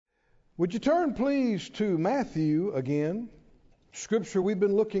Would you turn, please, to Matthew again, scripture we've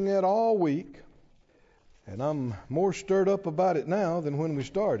been looking at all week, and I'm more stirred up about it now than when we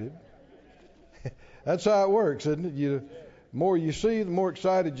started. That's how it works, isn't it? The more you see, the more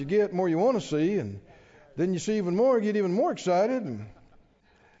excited you get, the more you want to see, and then you see even more, you get even more excited.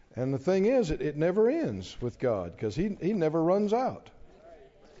 And the thing is, it never ends with God, because He never runs out.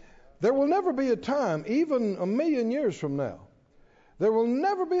 There will never be a time, even 1,000,000 years from now, there will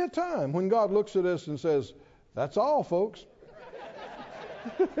never be a time when God looks at us and says, "That's all, folks."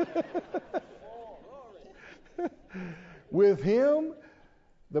 With Him,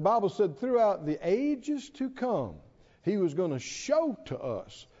 the Bible said throughout the ages to come, He was going to show to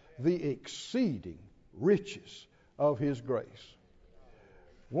us the exceeding riches of His grace.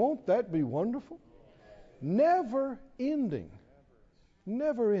 Won't that be wonderful? Never ending.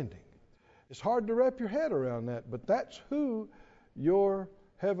 Never ending. It's hard to wrap your head around that, but that's who your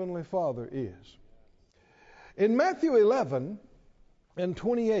Heavenly Father is. In Matthew 11 and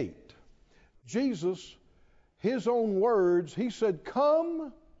 28, Jesus, His own words, He said,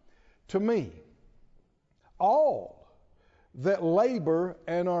 "Come to me, all that labor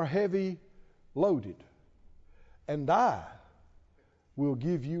and are heavy loaded, and I will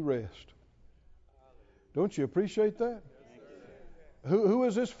give you rest." Don't you appreciate that? Who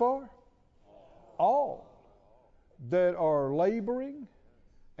is this for? All that are laboring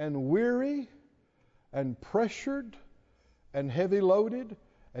and weary and pressured and heavy loaded.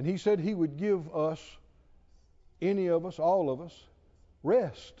 And He said He would give us, any of us, all of us,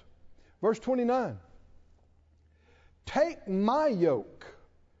 rest. Verse 29. Take my yoke.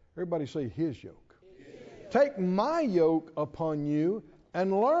 Everybody say His yoke. Take my yoke upon you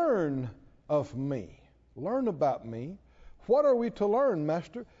and learn of me. Learn about me. What are we to learn,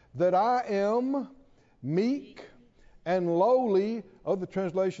 Master? That I am meek and lowly. Other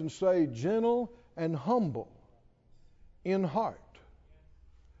translations say gentle and humble in heart.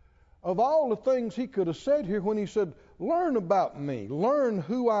 Of all the things He could have said here when He said, learn about me, learn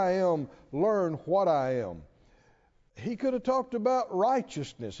who I am, learn what I am. He could have talked about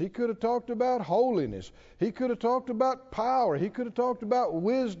righteousness. He could have talked about holiness. He could have talked about power. He could have talked about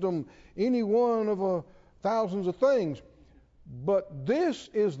wisdom, any one of thousands of things. But this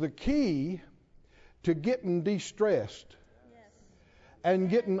is the key to getting de-stressed and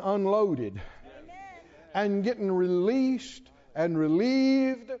getting unloaded and getting released and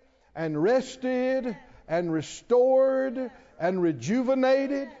relieved and rested and restored and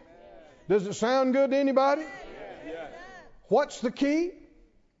rejuvenated. Does it sound good to anybody? What's the key?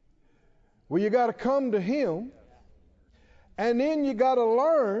 Well, you got to come to Him, and then you got to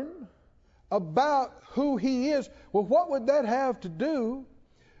learn about who He is. Well, what would that have to do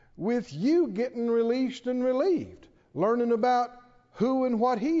with you getting released and relieved? Learning about who and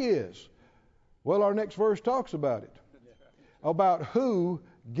what He is. Well, our next verse talks about it. About who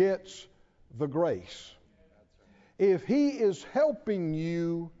gets the grace. If He is helping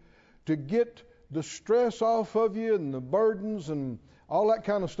you to get the stress off of you and the burdens and all that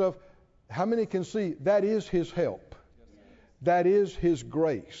kind of stuff, how many can see that is His help? That is His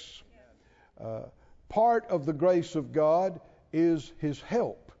grace. Part of the grace of God is His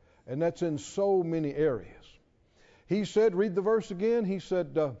help, and that's in so many areas. He said, read the verse again, He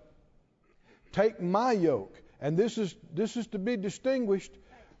said, take my yoke. And this is to be distinguished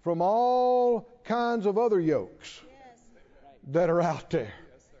from all kinds of other yokes that are out there.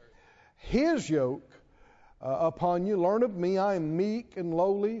 His yoke upon you, learn of me, I am meek and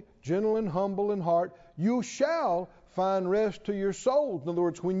lowly, gentle and humble in heart. You shall find rest to your souls. In other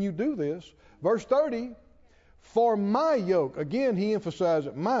words, when you do this, verse 30, for my yoke, again He emphasized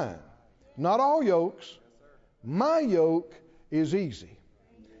it, mine, not all yokes, my yoke is easy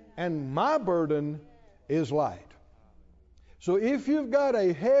and my burden is light. So if you've got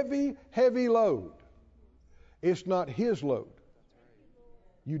a heavy, heavy load, it's not His load.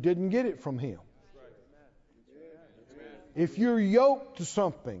 You didn't get it from Him. If you're yoked to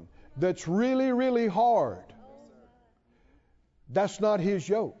something that's really, really hard, that's not His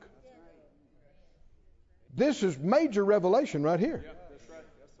yoke. This is major revelation right here.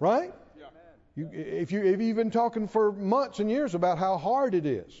 Right? If you've been talking for months and years about how hard it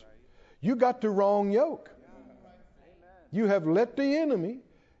is, you got the wrong yoke. You have let the enemy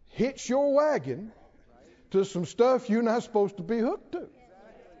hitch your wagon to some stuff you're not supposed to be hooked to.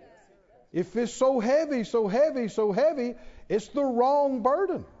 If it's so heavy, so heavy, so heavy, it's the wrong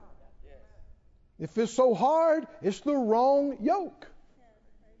burden. If it's so hard, it's the wrong yoke.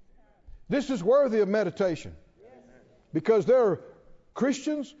 This is worthy of meditation. Because there are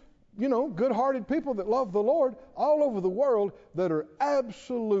Christians good-hearted people that love the Lord all over the world that are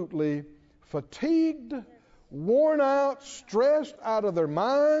absolutely fatigued, worn out, stressed out of their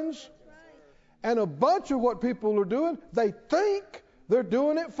minds. And a bunch of what people are doing, they think they're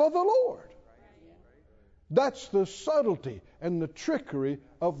doing it for the Lord. That's the subtlety and the trickery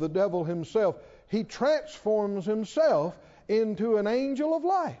of the devil himself. He transforms himself into an angel of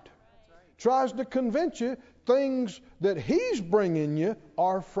light. Tries to convince you things that he's bringing you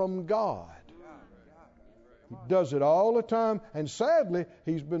are from God. He does it all the time, and sadly,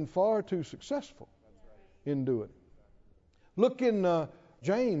 he's been far too successful in doing it. Look in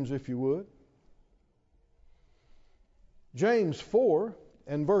James, if you would. James 4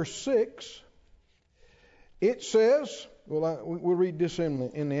 and verse 6. It says, we'll read this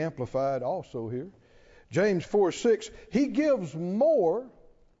in the Amplified also here. James 4:6. He gives more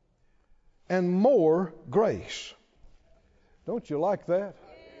and more grace. Don't you like that?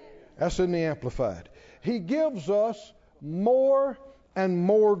 That's in the Amplified. He gives us more and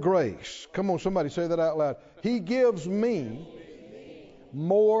more grace. Come on, somebody say that out loud. He gives me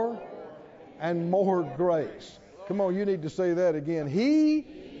more and more grace. Come on, you need to say that again.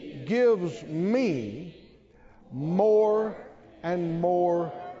 He gives me more and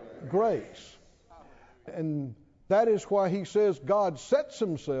more grace. And that is why he says God sets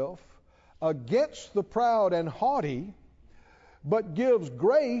himself against the proud and haughty, but gives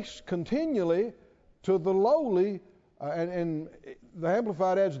grace continually to the lowly, and the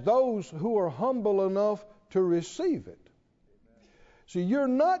Amplified adds, those who are humble enough to receive it. See, you're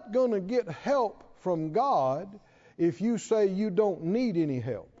not going to get help from God if you say you don't need any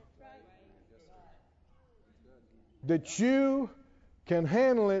help. That you can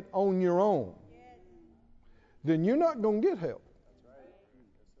handle it on your own. Then you're not going to get help.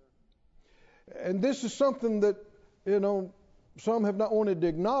 And this is something that, some have not wanted to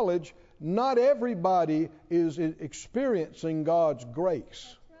acknowledge. Not everybody is experiencing God's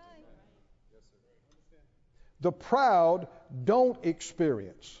grace. The proud don't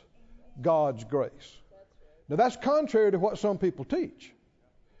experience God's grace. Now that's contrary to what some people teach.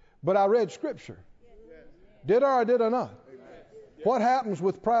 But I read Scripture. Did I or did I not? What happens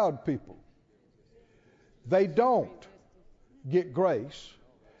with proud people? They don't get grace.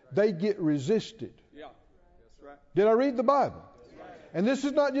 They get resisted. Did I read the Bible? And this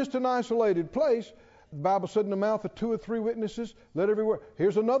is not just an isolated place. The Bible said in the mouth of 2 or 3 witnesses, let every word.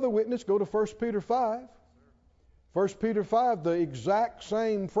 Here's another witness. Go to 1 Peter 5. 1 Peter 5, the exact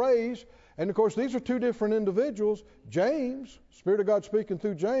same phrase. And of course, these are 2 different individuals. James, Spirit of God speaking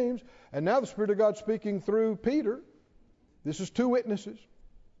through James, and now the Spirit of God speaking through Peter. This is 2 witnesses.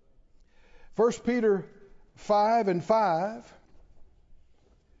 1 Peter 5 and 5.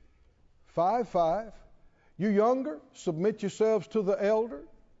 5:5. You younger, submit yourselves to the elder.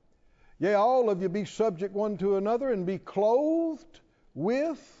 Yea, all of you be subject one to another, and be clothed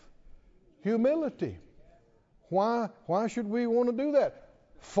with humility. Why should we want to do that?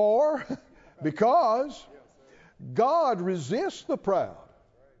 Because God resists the proud.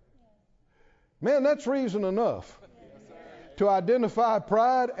 Man, that's reason enough to identify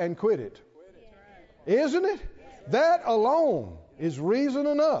pride and quit it. Isn't it? That alone is reason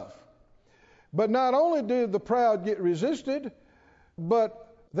enough. But not only do the proud get resisted,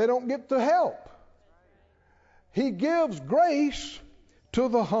 but they don't get the help. He gives grace to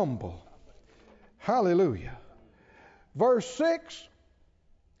the humble. Hallelujah. Verse 6,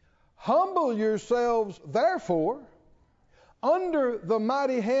 humble yourselves, therefore, under the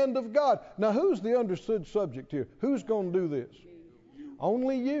mighty hand of God. Now, who's the understood subject here? Who's going to do this?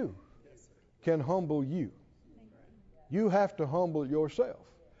 Only you can humble you. You have to humble yourself.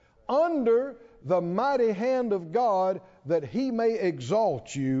 Under the mighty hand of God, that He may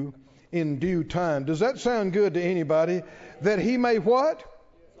exalt you in due time. Does that sound good to anybody? That He may what?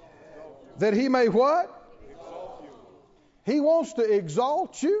 That He may what? He wants to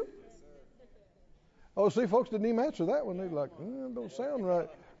exalt you. Oh, see, folks didn't even answer that one. They're like, don't sound right.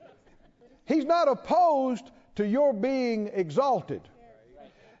 He's not opposed to your being exalted.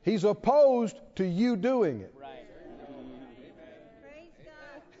 He's opposed to you doing it.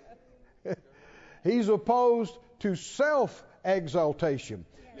 He's opposed to self-exaltation.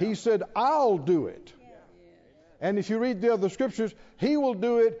 He said, I'll do it. And if you read the other scriptures, He will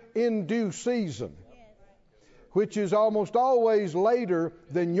do it in due season, which is almost always later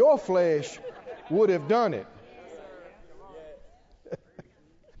than your flesh would have done it.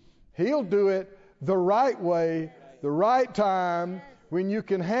 He'll do it the right way, the right time, when you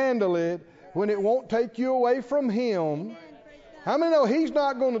can handle it, when it won't take you away from Him. How many know He's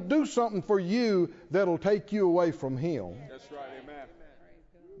not going to do something for you that'll take you away from Him? That's right, amen.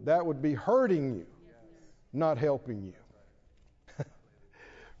 That would be hurting you, not helping you.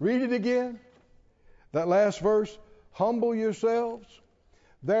 Read it again. That last verse. Humble yourselves,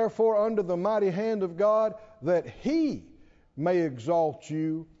 therefore, under the mighty hand of God, that He may exalt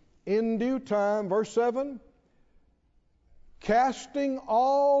you in due time. Verse 7. Casting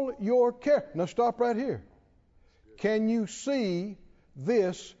all your care. Now stop right here. Can you see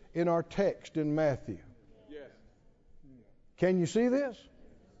this in our text in Matthew? Yes. Can you see this?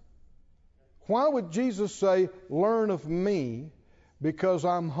 Why would Jesus say, learn of me because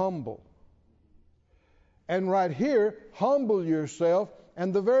I'm humble? And right here, humble yourself.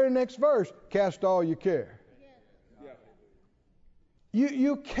 And the very next verse, cast all your care.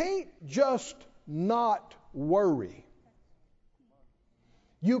 You can't just not worry.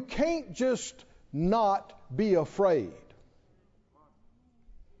 You can't just not be afraid.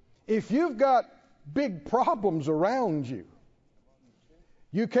 If you've got big problems around you,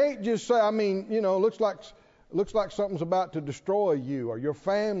 you can't just say, looks like something's about to destroy you or your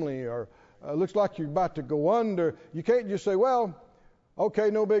family, or looks like you're about to go under. You can't just say, well,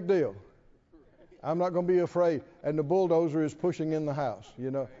 okay, no big deal. I'm not going to be afraid. And the bulldozer is pushing in the house,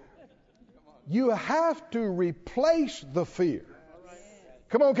 You have to replace the fear.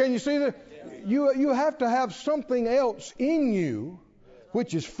 Come on, can you see that? You have to have something else in you,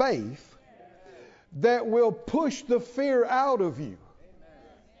 which is faith, that will push the fear out of you.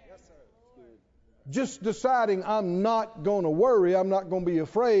 Just deciding I'm not going to worry, I'm not going to be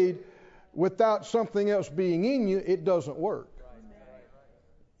afraid, without something else being in you, it doesn't work.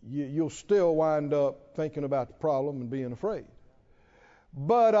 You'll still wind up thinking about the problem and being afraid.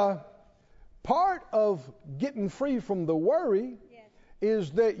 But part of getting free from the worry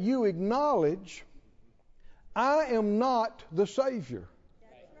is that you acknowledge, I am not the Savior.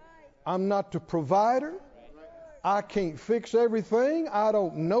 I'm not the provider. I can't fix everything. I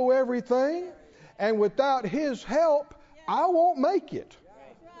don't know everything. And without His help, I won't make it.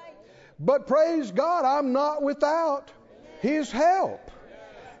 But praise God, I'm not without His help.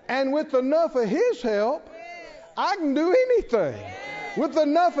 And with enough of His help, I can do anything. With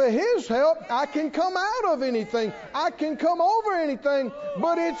enough of His help, I can come out of anything. I can come over anything.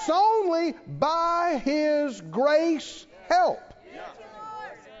 But it's only by His grace help.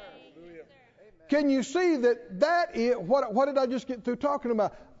 Can you see that is, what did I just get through talking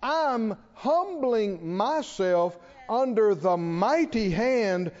about? I'm humbling myself under the mighty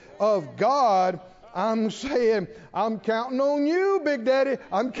hand of God. I'm saying, I'm counting on you, Big Daddy.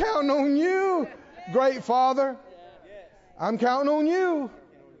 I'm counting on you, Great Father. I'm counting on you.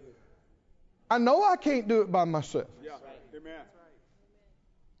 I know I can't do it by myself.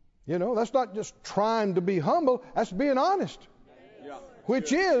 That's not just trying to be humble. That's being honest,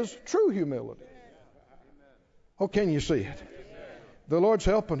 which is true humility. Oh, can you see it? The Lord's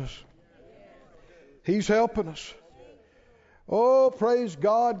helping us. He's helping us. Oh, praise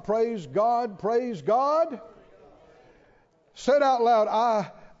God, praise God, praise God. Said out loud,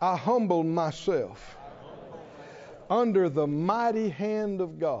 I humble myself under the mighty hand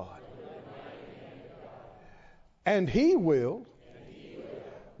of God. And He will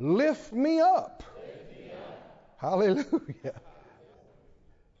lift me up. Hallelujah.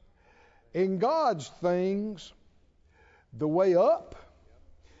 In God's things, the way up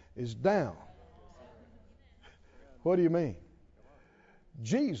is down. What do you mean?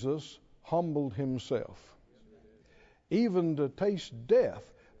 Jesus humbled Himself, even to taste death,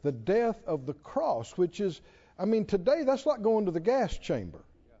 the death of the cross, which is, today that's like going to the gas chamber.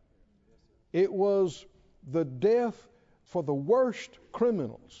 It was the death for the worst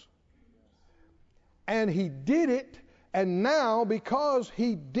criminals. And He did it, and now because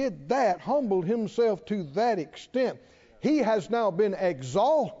He did that, humbled Himself to that extent, He has now been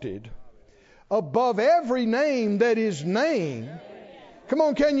exalted above every name that is named. Come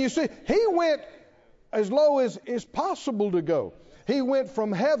on, can you see? He went as low as is possible to go. He went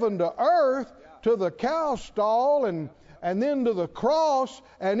from heaven to earth, to the cow stall, and then to the cross,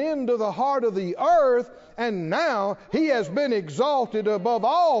 and into the heart of the earth, and now He has been exalted above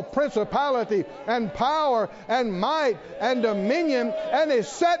all principality and power and might and dominion, and is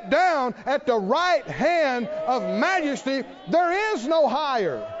set down at the right hand of majesty. There is no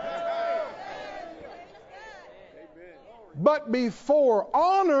higher. But before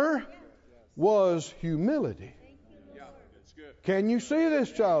honor was humility. Can you see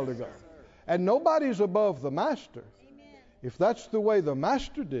this, child of God? And nobody's above the Master. If that's the way the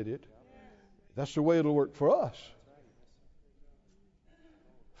Master did it, that's the way it'll work for us.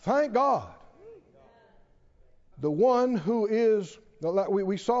 Thank God. The one who is,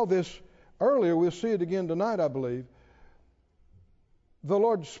 we saw this earlier, we'll see it again tonight, I believe. The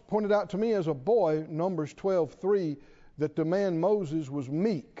Lord pointed out to me as a boy, Numbers 12:3, that the man Moses was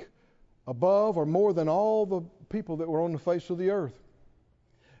meek above or more than all the people that were on the face of the earth.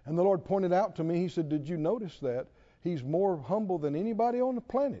 And the Lord pointed out to me, He said, did you notice that? He's more humble than anybody on the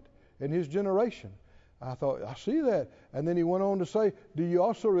planet in his generation. I thought, I see that. And then He went on to say, do you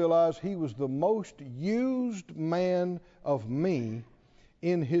also realize he was the most used man of me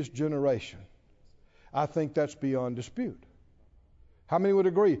in his generation? I think that's beyond dispute. How many would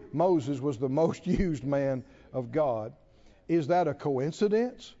agree Moses was the most used man of God? Is that a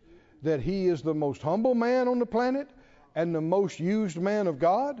coincidence that he is the most humble man on the planet and the most used man of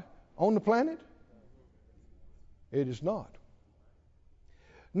God on the planet? It is not.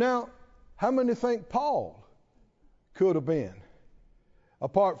 Now, how many think Paul could have been?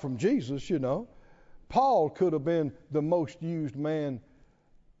 Apart from Jesus, you know, Paul could have been the most used man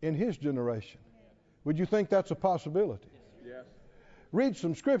in his generation. Would you think that's a possibility? Yes. Read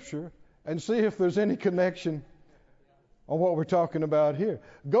some scripture and see if there's any connection on what we're talking about here.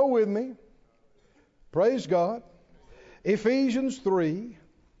 Go with me. Praise God. Ephesians 3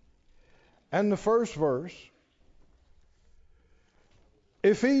 and the first verse.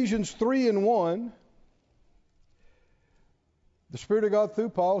 Ephesians 3:1. The Spirit of God through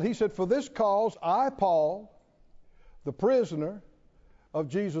Paul, he said, for this cause I, Paul, the prisoner of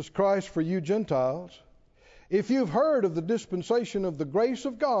Jesus Christ for you Gentiles, if you've heard of the dispensation of the grace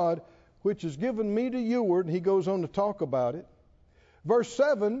of God, which is given me to youward, and he goes on to talk about it. Verse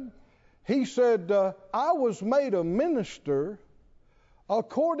 7, he said, I was made a minister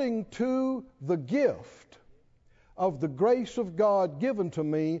according to the gift of the grace of God given to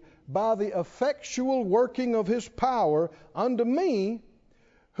me by the effectual working of His power unto me,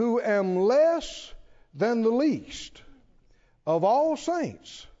 who am less than the least of all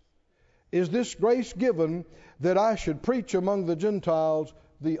saints, is this grace given that I should preach among the Gentiles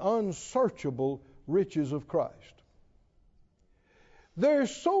the unsearchable riches of Christ.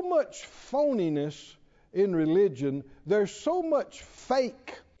 There's so much phoniness in religion. There's so much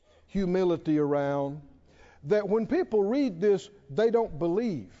fake humility around that when people read this, they don't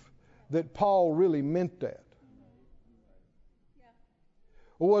believe that Paul really meant that.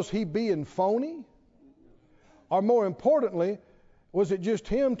 Or was he being phony? Or more importantly, was it just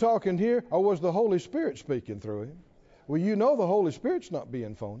him talking here, or was the Holy Spirit speaking through him? Well, you know the Holy Spirit's not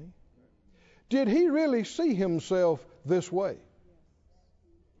being phony. Did he really see himself this way?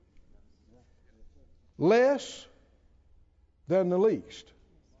 Less than the least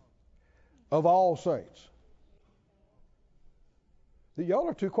of all saints. Y'all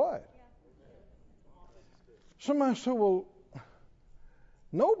are too quiet. Somebody said, well,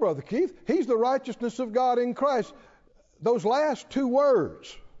 no, Brother Keith, he's the righteousness of God in Christ. Those last two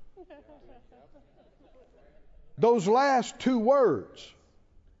words,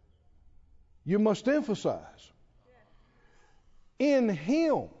 you must emphasize. In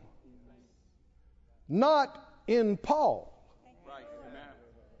Him, not in Paul,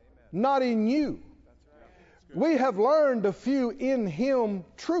 not in you. We have learned a few in Him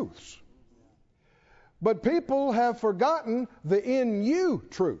truths, but people have forgotten the in you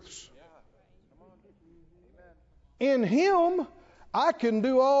truths. In Him, I can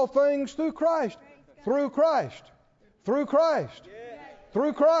do all things through Christ, through Christ, through Christ,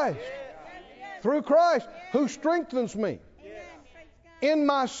 through Christ, through Christ, who strengthens me. In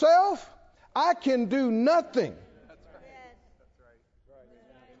myself, I can do nothing.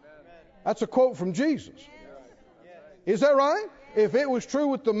 That's a quote from Jesus. Is that right? If it was true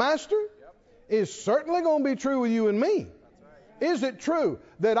with the Master, it's certainly going to be true with you and me. Is it true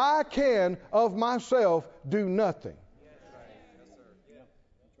that I can of myself do nothing?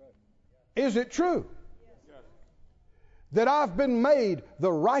 Is it true that I've been made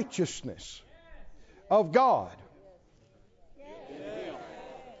the righteousness of God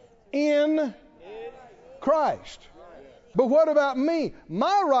in Christ? But what about me?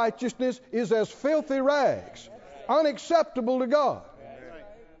 My righteousness is as filthy rags, unacceptable to God.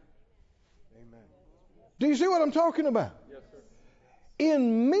 Do you see what I'm talking about?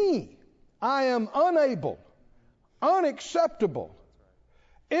 In me, I am unable, unacceptable,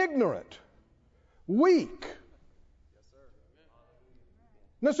 ignorant, weak.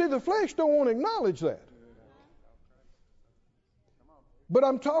 Now see, the flesh don't want to acknowledge that. But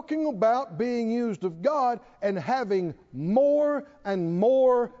I'm talking about being used of God and having more and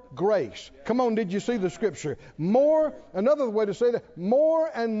more grace. Come on, did you see the scripture? More, another way to say that, more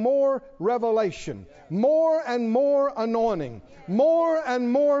and more revelation, more and more anointing, more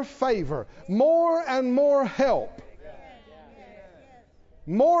and more favor, more and more help,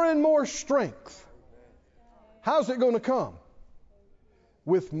 more and more strength. How's it going to come?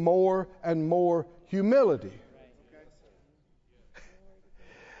 with more and more humility.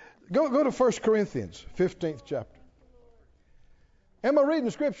 Go to 1 Corinthians, 15th chapter. Am I reading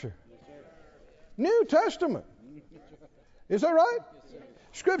the Scripture? New Testament. Is that right?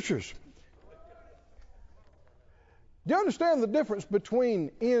 Scriptures. Do you understand the difference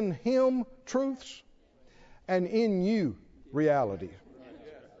between in Him truths and in you reality?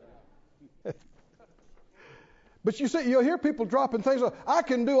 But you see, you'll hear people dropping things like, I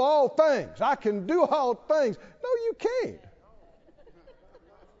can do all things. I can do all things. No, you can't.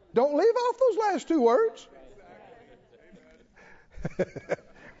 Don't leave off those last two words.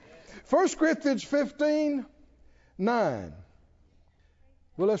 1 Corinthians 15:9.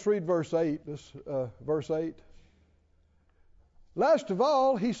 Well, let's read verse 8. Verse 8. Last of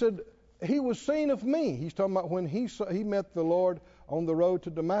all, he said, he was seen of me. He's talking about when he met the Lord on the road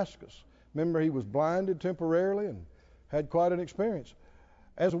to Damascus. Remember, he was blinded temporarily and had quite an experience.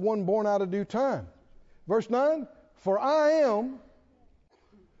 As one born out of due time. Verse 9, for I am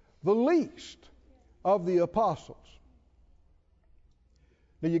the least of the apostles.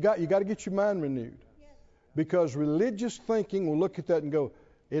 Now you got to get your mind renewed. Because religious thinking will look at that and go,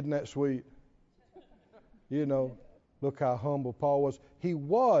 isn't that sweet? You know, look how humble Paul was. He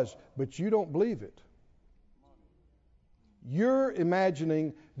was, but you don't believe it. You're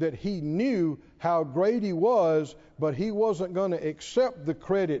imagining that he knew how great he was, but he wasn't going to accept the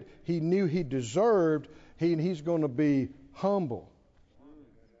credit he knew he deserved. He's going to be humble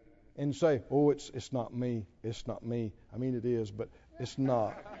and say, oh, it's not me. It's not me. I mean, it is, but it's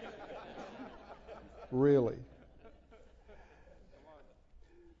not. Really.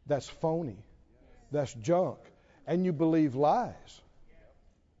 That's phony. That's junk. And you believe lies.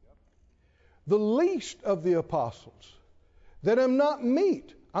 The least of the apostles, that am not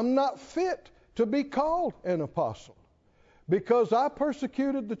meet, I'm not fit to be called an apostle, because I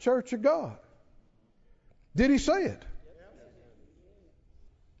persecuted the church of God. Did he say it?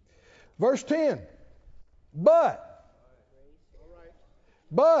 Verse 10. But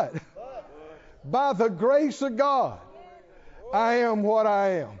by the grace of God, I am what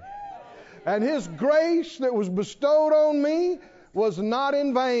I am. And His grace that was bestowed on me was not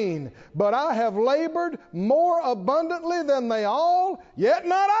in vain, but I have labored more abundantly than they all, yet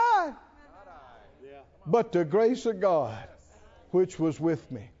not I, but the grace of God which was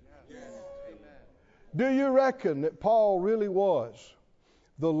with me. Do you reckon that Paul really was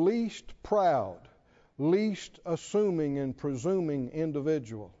the least proud, least assuming and presuming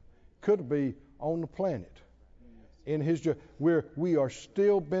individual could be on the planet? In his we are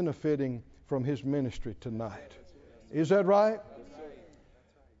still benefiting from his ministry tonight. Is that right?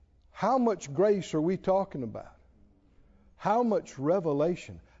 How much grace are we talking about? How much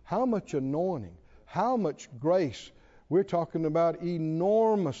revelation? How much anointing? How much grace? We're talking about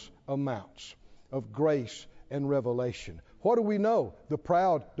enormous amounts of grace and revelation. What do we know? The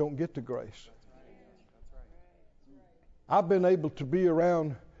proud don't get the grace. I've been able to be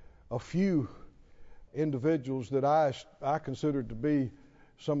around a few individuals that I consider to be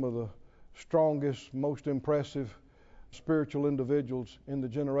some of the strongest, most impressive spiritual individuals in the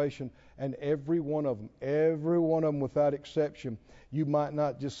generation, and every one of them without exception, you might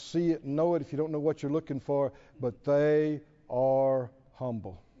not just see it and know it if you don't know what you're looking for, but they are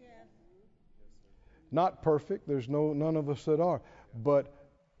humble. Yeah. Not perfect, there's none of us that are, but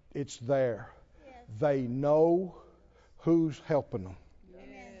it's there. Yes. They know who's helping them.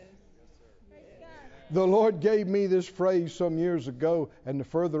 The Lord gave me this phrase some years ago, and the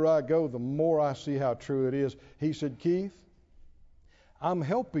further I go, the more I see how true it is. He said, Keith, I'm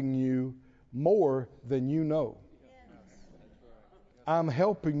helping you more than you know. I'm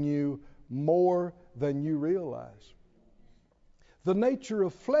helping you more than you realize. The nature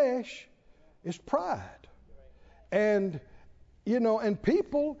of flesh is pride. And, and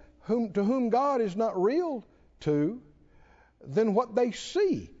people to whom God is not real to, then what they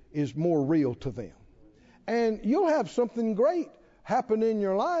see is more real to them. And you'll have something great happen in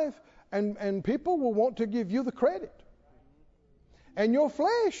your life, and people will want to give you the credit. And your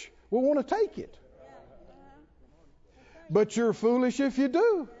flesh will want to take it. But you're foolish if you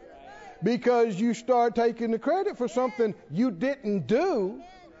do, because you start taking the credit for something you didn't do.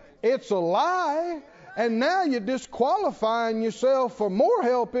 It's a lie, and now you're disqualifying yourself for more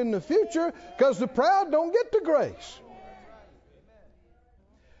help in the future, because the proud don't get the grace.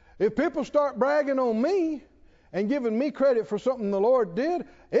 If people start bragging on me and giving me credit for something the Lord did,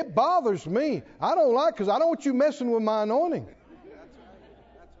 it bothers me. I don't like it, because I don't want you messing with my anointing.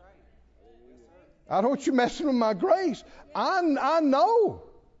 I don't want you messing with my grace. I know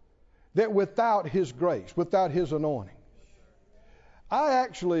that without His grace, without His anointing, I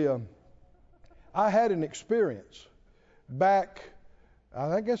actually, I had an experience back,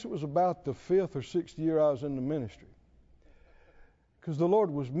 I guess it was about the 5th or 6th year I was in the ministry. Because the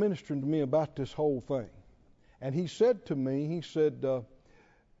Lord was ministering to me about this whole thing. And He said to me, He said,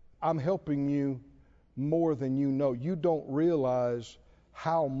 I'm helping you more than you know. You don't realize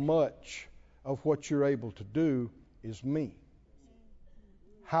how much of what you're able to do is me.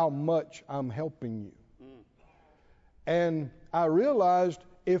 How much I'm helping you. And I realized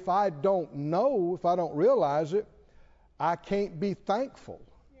if I don't know, if I don't realize it, I can't be thankful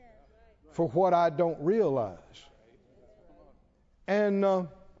for what I don't realize. And,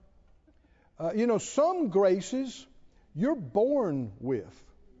 some graces you're born with.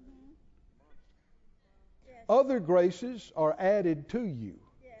 Other graces are added to you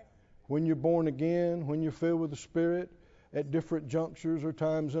when you're born again, when you're filled with the Spirit at different junctures or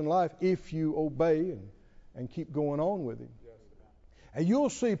times in life, if you obey and keep going on with Him. And you'll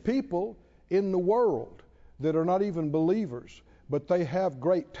see people in the world that are not even believers, but they have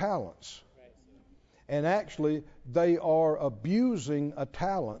great talents. And actually, they are abusing a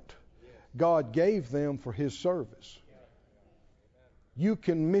talent God gave them for His service. You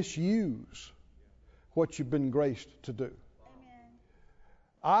can misuse what you've been graced to do.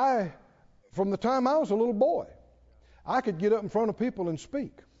 From the time I was a little boy, I could get up in front of people and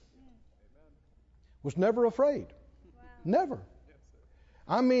speak. Was never afraid. Never.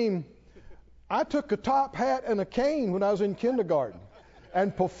 I mean, I took a top hat and a cane when I was in kindergarten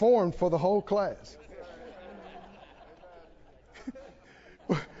and performed for the whole class.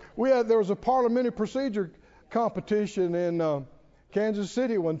 There was a parliamentary procedure competition in Kansas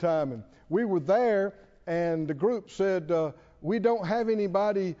City one time, and we were there, and the group said, we don't have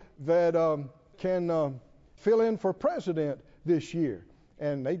anybody that can fill in for president this year.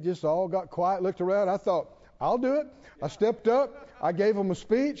 And they just all got quiet, looked around. I thought, I'll do it. I stepped up. I gave them a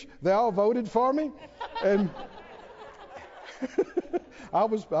speech. They all voted for me. And I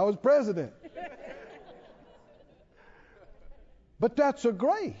was president. But that's a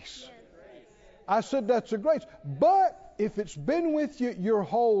grace. I said that's a grace. But if it's been with you your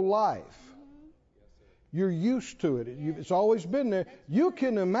whole life, you're used to it. It's always been there. You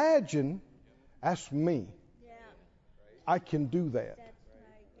can imagine, that's me. I can do that.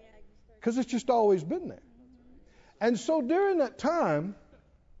 Because it's just always been there. And so during that time,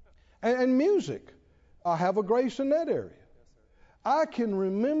 and music, I have a grace in that area. I can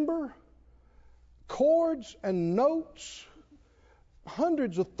remember chords and notes,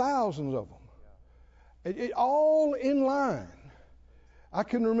 hundreds of thousands of them. It all in line. I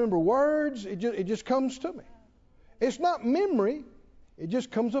can remember words. It just comes to me. It's not memory. It just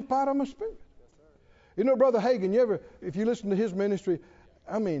comes up out of my spirit. You know, Brother Hagin, if you listen to his ministry,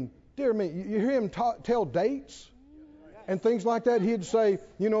 I mean, dear me, you hear him tell dates and things like that. He'd say,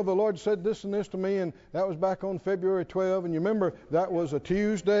 the Lord said this and this to me, and that was back on February 12, and you remember that was a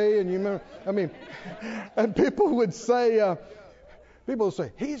Tuesday, and you remember, and people would say,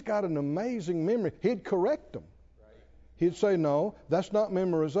 he's got an amazing memory. He'd correct them. He'd say, no, that's not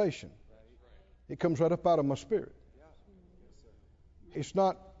memorization. It comes right up out of my spirit. It's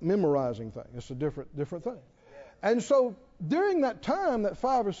not memorizing thing. It's a different thing. And so during that time, that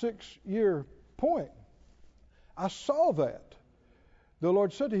 5 or 6 year point, I saw that. The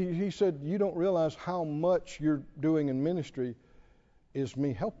Lord said to me, He said, you don't realize how much you're doing in ministry is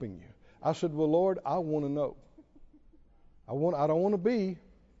me helping you. I said, well, Lord, I want to know. I don't want to be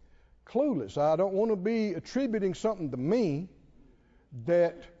clueless. I don't want to be attributing something to me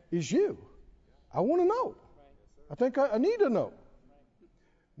that is you. I want to know. I think I need to know.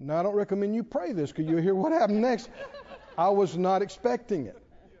 Now, I don't recommend you pray this because you'll hear what happened next. I was not expecting it.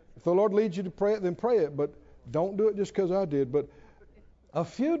 If the Lord leads you to pray it, then pray it. But don't do it just because I did. But a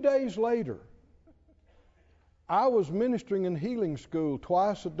few days later, I was ministering in healing school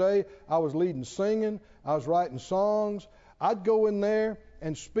twice a day. I was leading singing. I was writing songs. I'd go in there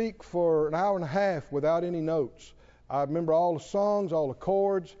and speak for an hour and a half without any notes. I remember all the songs, all the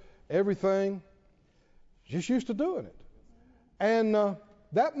chords, everything. Just used to doing it. And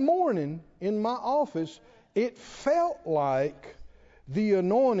that morning in my office, it felt like the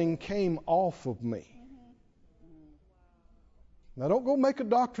anointing came off of me. Now, don't go make a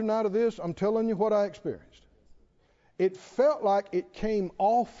doctrine out of this. I'm telling you what I experienced. It felt like it came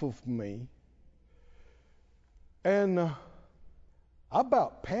off of me, and I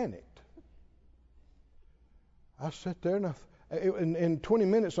about panicked. I sat there, and in 20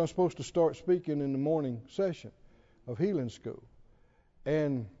 minutes, I'm supposed to start speaking in the morning session of healing school.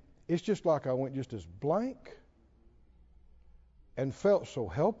 And it's just like I went just as blank and felt so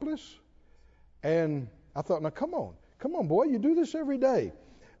helpless. And I thought, now come on, Come on, boy, you do this every day.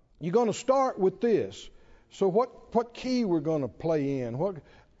 You're going to start with this. So what key we're going to play in?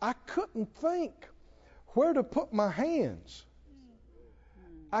 I couldn't think where to put my hands.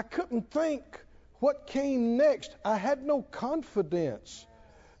 I couldn't think what came next. I had no confidence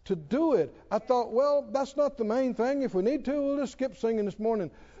to do it. I thought, well, that's not the main thing. If we need to, we'll just skip singing this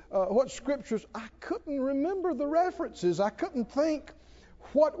morning. What scriptures? I couldn't remember the references. I couldn't think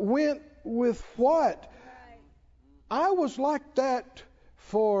what went with what. I was like that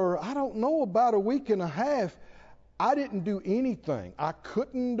for, I don't know, about a week and a half. I didn't do anything. I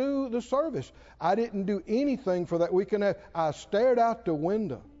couldn't do the service. I didn't do anything for that week and a half. I stared out the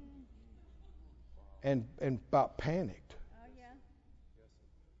window and about panicked.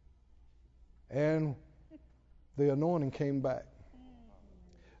 And the anointing came back.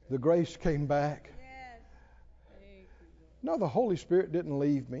 The grace came back. No, the Holy Spirit didn't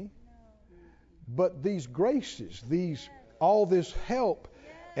leave me. But these graces, all this help,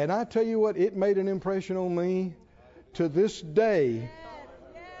 and I tell you what, it made an impression on me to this day.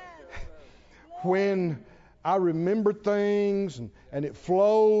 When I remember things and it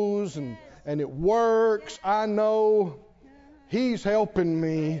flows and it works, I know He's helping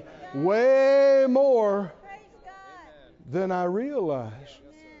me way more than I realize.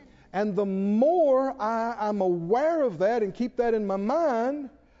 And the more I'm aware of that and keep that in my mind,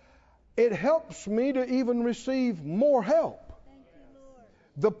 it helps me to even receive more help.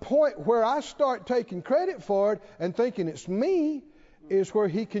 The point where I start taking credit for it and thinking it's me is where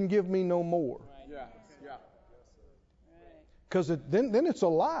He can give me no more. Because then it's a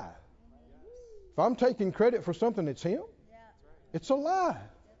lie. If I'm taking credit for something that's Him, it's a lie.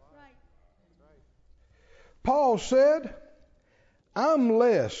 Paul said, I'm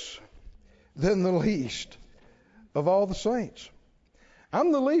less than the least of all the saints.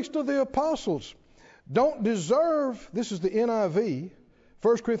 I'm the least of the apostles. Don't deserve, this is the NIV,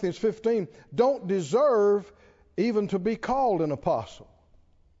 1 Corinthians 15, don't deserve even to be called an apostle.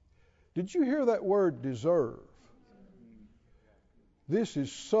 Did you hear that word, deserve? This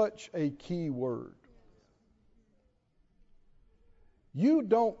is such a key word. You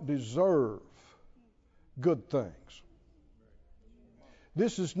don't deserve good things.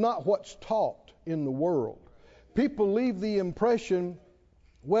 This is not what's taught in the world. People leave the impression,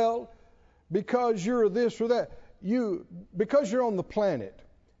 well, because you're this or that, because you're on the planet,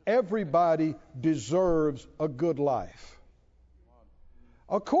 everybody deserves a good life.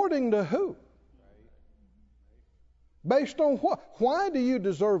 According to who? Based on what? Why do you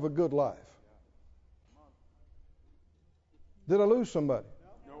deserve a good life? Did I lose somebody?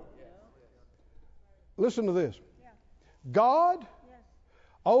 No. Listen to this. God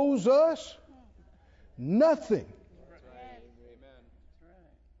owes us nothing.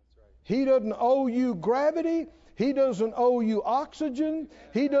 He doesn't owe you gravity. He doesn't owe you oxygen.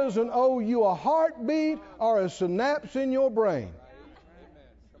 He doesn't owe you a heartbeat or a synapse in your brain.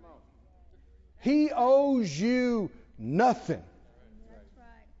 He owes you nothing.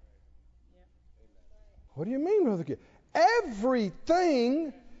 What do you mean, Brother Kid?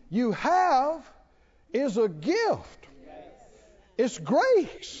 Everything you have is a gift. It's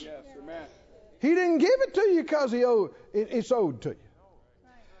grace. He didn't give it to you because it's owed to you.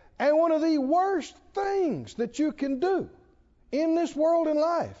 And one of the worst things that you can do in this world and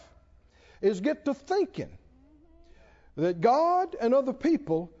life is get to thinking that God and other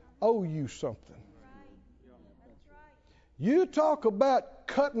people owe you something. You talk about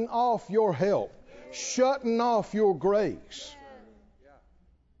cutting off your help, shutting off your grace.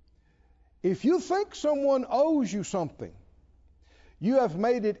 If you think someone owes you something, you have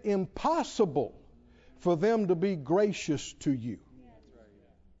made it impossible for them to be gracious to you.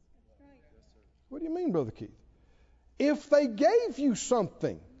 What do you mean, Brother Keith? If they gave you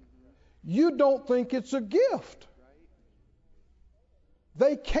something, you don't think it's a gift.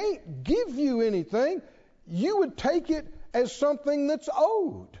 They can't give you anything. You would take it as something that's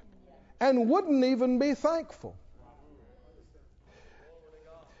owed and wouldn't even be thankful.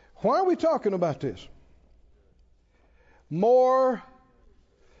 Why are we talking about this? More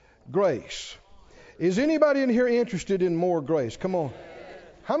grace. Is anybody in here interested in more grace? Come on.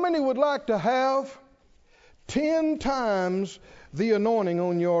 How many would like to have 10 times the anointing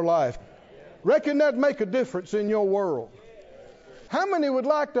on your life? Reckon that'd make a difference in your world. How many would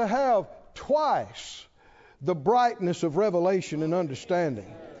like to have twice the brightness of revelation and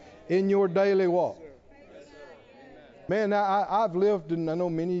understanding in your daily walk? Man, now I've lived, and I know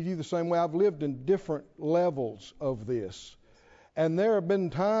many of you the same way, I've lived in different levels of this. And there have been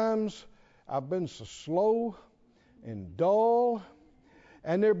times I've been so slow and dull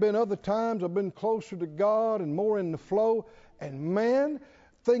And there have been other times I've been closer to God and more in the flow. And man,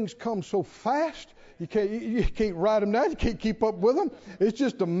 things come so fast. You can't write them down. You can't keep up with them. It's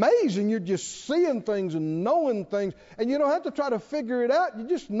just amazing. You're just seeing things and knowing things. And you don't have to try to figure it out. You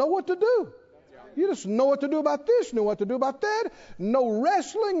just know what to do. You just know what to do about this, know what to do about that. No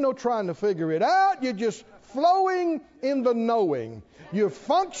wrestling, no trying to figure it out. You're just flowing in the knowing. You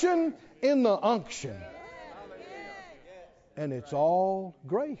function in the unction. And it's all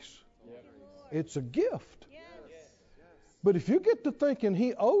grace. It's a gift. But if you get to thinking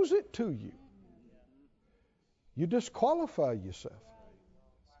He owes it to you, you disqualify yourself.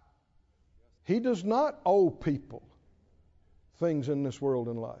 He does not owe people things in this world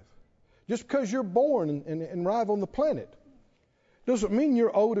and life. Just because you're born and arrive on the planet doesn't mean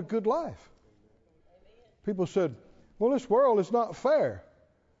you're owed a good life. People said, well, this world is not fair.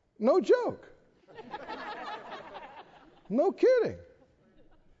 No joke. No kidding.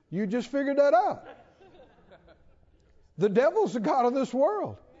 You just figured that out. The devil's the god of this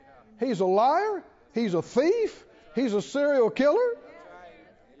world. He's a liar. He's a thief. He's a serial killer.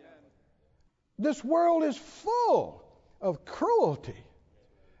 This world is full of cruelty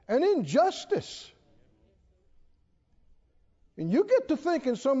and injustice. And you get to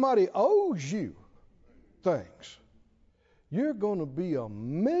thinking somebody owes you things, you're going to be a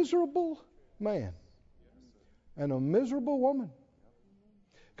miserable man and a miserable woman.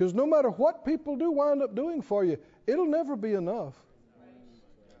 Because no matter what people do wind up doing for you, it'll never be enough.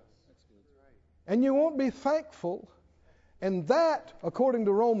 And you won't be thankful. And that, according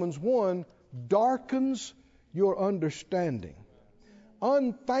to Romans 1, darkens your understanding.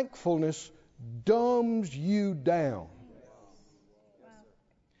 Unthankfulness dumbs you down.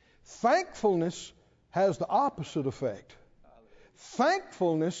 Thankfulness has the opposite effect.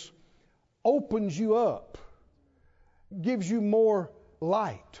 Thankfulness opens you up, gives you more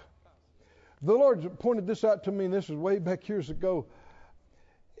light. The Lord pointed this out to me, and this was way back years ago.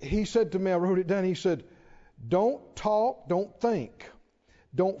 He said to me, I wrote it down, He said, don't talk, don't think,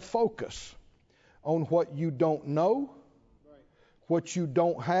 don't focus on what you don't know, what you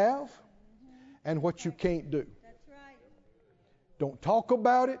don't have, and what you can't do. Don't talk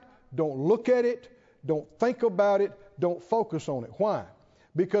about it, don't look at it, don't think about it, don't focus on it. Why?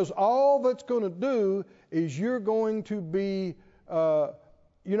 Because all that's going to do is you're not going to be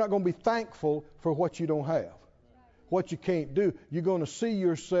thankful for what you don't have, what you can't do. You're going to see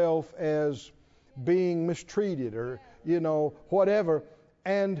yourself as being mistreated or, whatever.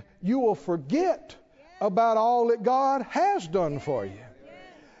 And you will forget about all that God has done for you.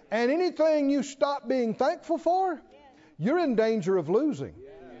 And anything you stop being thankful for, you're in danger of losing.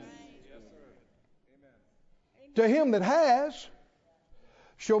 To him that has,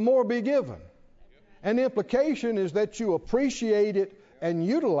 shall more be given. And the implication is that you appreciate it and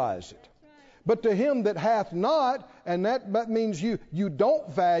utilize it. But to him that hath not, and that means you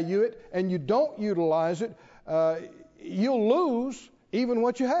don't value it and you don't utilize it, you'll lose even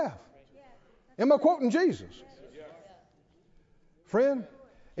what you have. Am I quoting Jesus? Friend,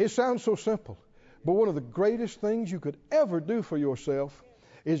 it sounds so simple, but one of the greatest things you could ever do for yourself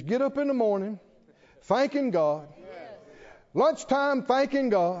is get up in the morning thanking God, lunchtime thanking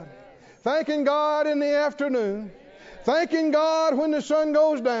God, thanking God in the afternoon, thanking God when the sun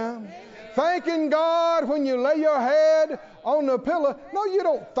goes down, thanking God when you lay your head on the pillow. No, you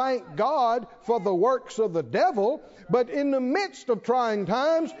don't thank God for the works of the devil, but in the midst of trying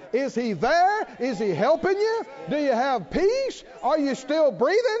times, is He there? Is He helping you? Do you have peace? Are you still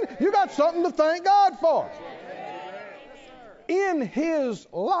breathing? You got something to thank God for. In His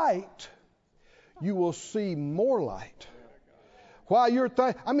light, you will see more light. While you're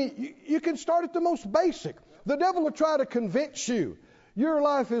you can start at the most basic. The devil will try to convince you your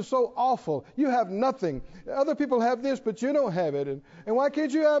life is so awful. You have nothing. Other people have this, but you don't have it. And why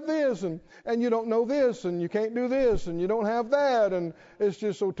can't you have this? And you don't know this, and you can't do this, and you don't have that. And it's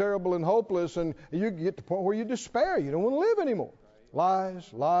just so terrible and hopeless. And you get to the point where you despair. You don't want to live anymore. Lies,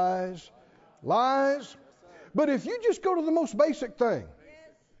 lies, lies. But if you just go to the most basic thing,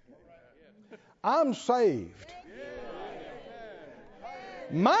 I'm saved.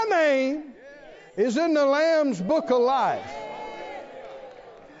 My name is in the Lamb's Book of Life.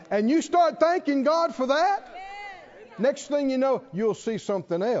 And you start thanking God for that, next thing you know, you'll see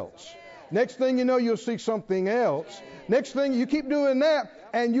something else. Next thing you know, you'll see something else. Next thing, you keep doing that,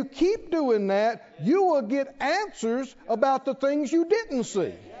 and you keep doing that, you will get answers about the things you didn't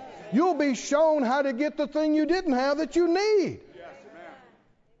see. You'll be shown how to get the thing you didn't have that you need.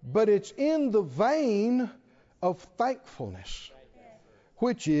 But it's in the vein of thankfulness,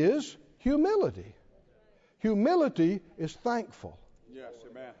 which is humility. Humility is thankful.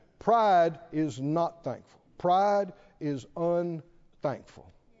 Pride is not thankful. Pride is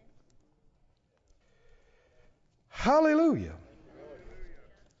unthankful. Hallelujah.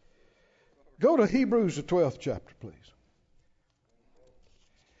 Go to Hebrews, the 12th chapter, please.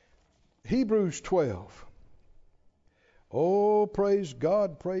 Hebrews 12. Oh, praise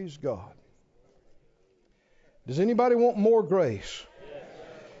God, praise God. Does anybody want more grace?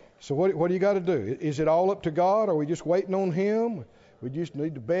 So what do you got to do? Is it all up to God? Are we just waiting on Him? We just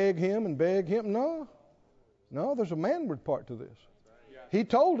need to beg Him and beg Him? No, there's a manward part to this. He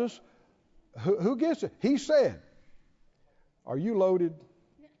told us, who gets it? He said, are you loaded,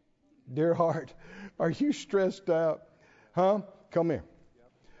 dear heart? Are you stressed out? Huh? Come here.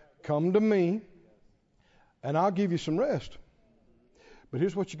 Come to me, and I'll give you some rest. But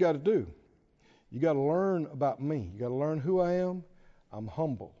here's what you got to do. You got to learn about me. You got to learn who I am. I'm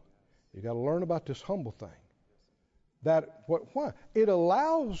humble. You got to learn about this humble thing. Why? It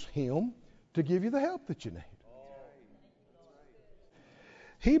allows Him to give you the help that you need.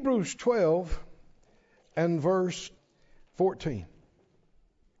 Hebrews 12 and verse 14.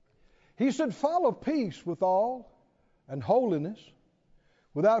 He said, follow peace with all and holiness,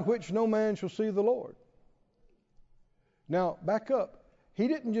 without which no man shall see the Lord. Now, back up. He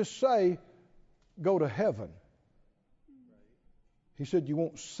didn't just say, go to heaven. He said, you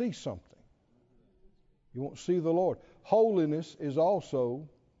won't see something. You won't see the Lord. Holiness is also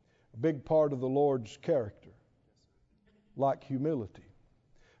a big part of the Lord's character, like humility.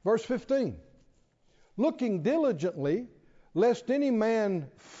 Verse 15. Looking diligently, lest any man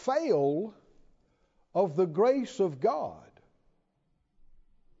fail of the grace of God.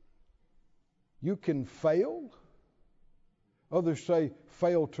 You can fail. Others say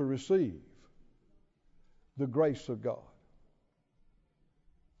fail to receive the grace of God.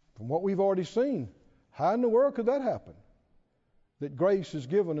 From what we've already seen, how in the world could that happen? That grace is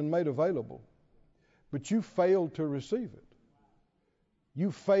given and made available, but you failed to receive it.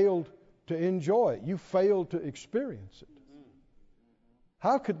 You failed to enjoy it. You failed to experience it.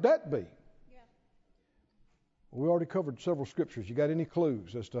 How could that be? Well, we already covered several scriptures. You got any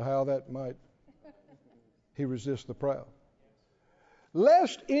clues as to how that might? He resists the proud.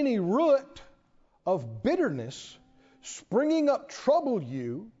 Lest any root of bitterness springing up trouble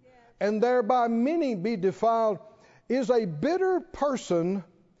you, and thereby many be defiled. Is a bitter person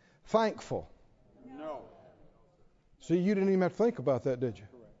thankful? No. See, you didn't even have to think about that, did you?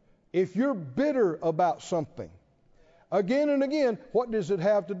 If you're bitter about something, again and again, what does it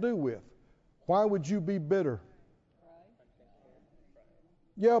have to do with? Why would you be bitter?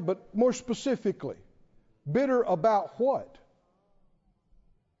 Yeah, but more specifically, bitter about what?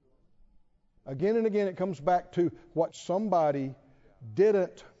 Again and again, it comes back to what somebody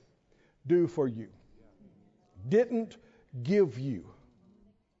didn't do for you, didn't give you,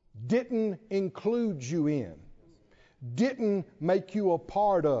 didn't include you in, didn't make you a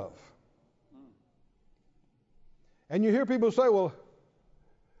part of. And you hear people say, well,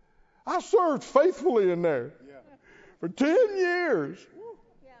 I served faithfully in there for 10 years.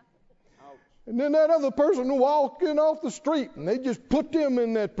 And then that other person walked in off the street, and they just put them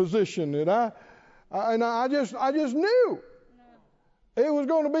in that position. And I just knew it was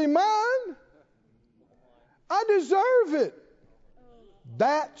going to be mine. I deserve it.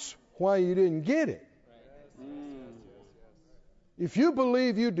 That's why you didn't get it. If you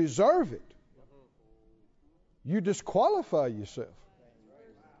believe you deserve it, you disqualify yourself.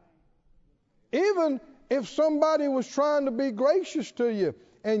 Even if somebody was trying to be gracious to you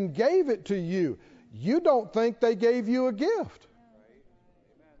and gave it to you, you don't think they gave you a gift.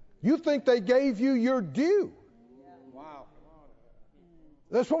 You think they gave you your due. Wow.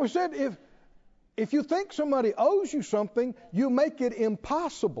 That's what we said. If you think somebody owes you something, you make it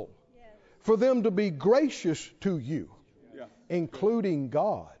impossible for them to be gracious to you, including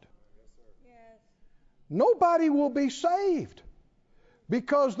God. Nobody will be saved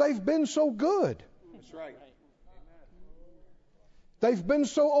because they've been so good. That's right. They've been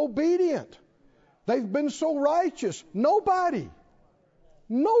so obedient. They've been so righteous. Nobody.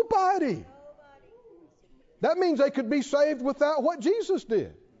 That means they could be saved without what Jesus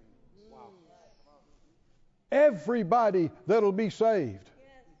did. Everybody that'll be saved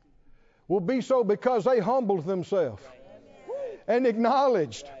will be so because they humbled themselves and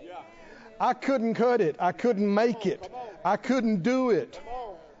acknowledged, I couldn't cut it. I couldn't make it. I couldn't do it.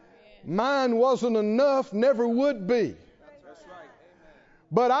 Mine wasn't enough, never would be.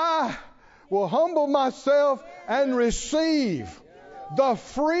 But I will humble myself and receive the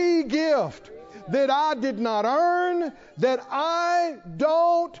free gift that I did not earn, that I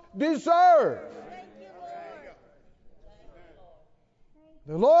don't deserve.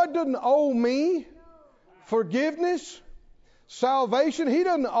 The Lord doesn't owe me forgiveness, salvation. He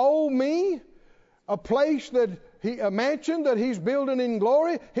doesn't owe me a place a mansion that He's building in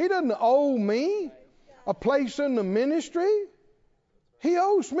glory. He doesn't owe me a place in the ministry. He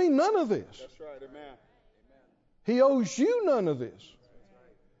owes me none of this. That's right. Amen. He owes you none of this.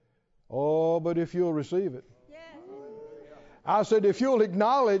 Oh, but if you'll receive it. I said, if you'll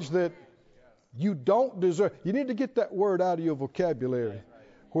acknowledge that you don't deserve, you need to get that word out of your vocabulary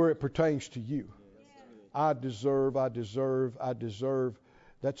where it pertains to you. I deserve.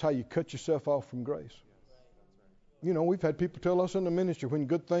 That's how you cut yourself off from grace. You know, we've had people tell us in the ministry when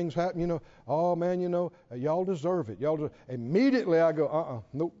good things happen, oh man, y'all deserve it. Immediately I go,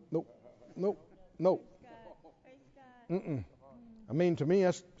 nope. I mean, to me,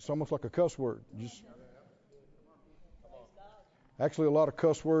 it's almost like a cuss word. Actually, a lot of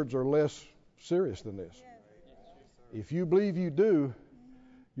cuss words are less serious than this. If you believe you do,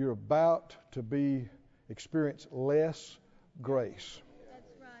 you're about to experience less grace.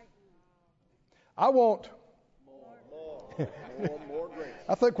 That's right. I want More grace.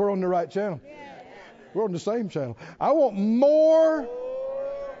 I think we're on the right channel. We're on the same channel. I want more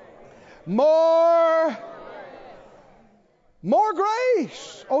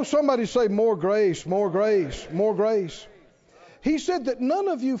grace. Oh, somebody say more grace, more grace, more grace. He said that none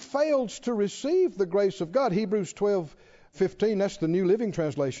of you fails to receive the grace of God. Hebrews 12:15, that's the New Living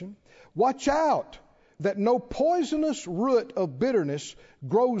Translation. Watch out that no poisonous root of bitterness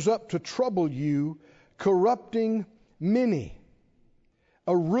grows up to trouble you, corrupting many.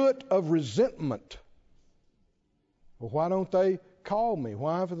 A root of resentment. Well, why don't they call me?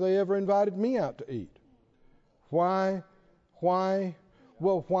 Why haven't they ever invited me out to eat? Why?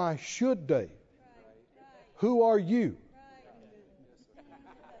 Well, why should they? Who are you?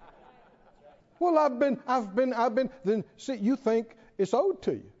 Well, I've been. Then see, you think it's owed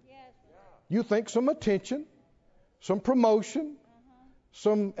to you. You think some attention, some promotion,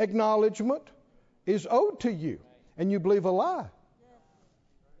 some acknowledgement is owed to you, and you believe a lie.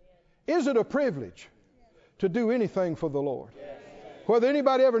 Is it a privilege to do anything for the Lord? Whether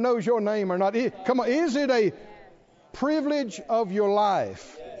anybody ever knows your name or not, come on, is it a privilege of your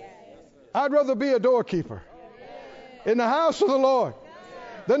life? I'd rather be a doorkeeper in the house of the Lord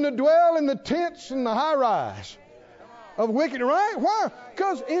than to dwell in the tents in the high rise of wicked. Right? Why?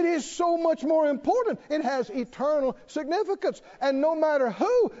 Because it is so much more important. It has eternal significance. And no matter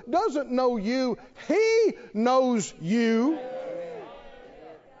who doesn't know you, He knows you.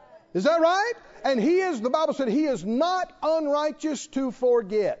 Is that right? And the Bible said, He is not unrighteous to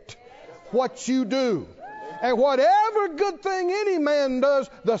forget what you do. And whatever good thing any man does,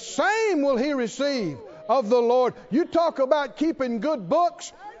 the same will he receive of the Lord. You talk about keeping good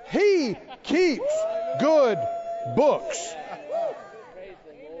books. He keeps good books.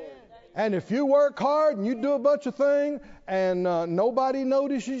 And if you work hard and you do a bunch of things and nobody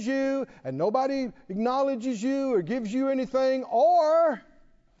notices you and nobody acknowledges you or gives you anything, or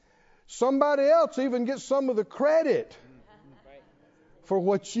somebody else even gets some of the credit for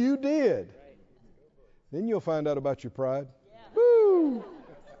what you did, then you'll find out about your pride. Woo!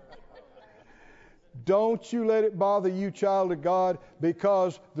 Don't you let it bother you, child of God,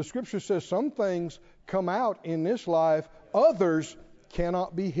 because the Scripture says some things come out in this life, others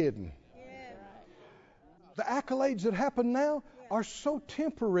cannot be hidden. The accolades that happen now are so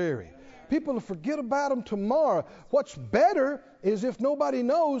temporary. People will forget about them tomorrow. What's better is if nobody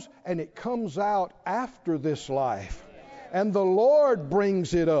knows and it comes out after this life and the Lord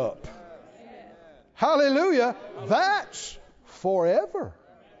brings it up. Hallelujah. That's forever.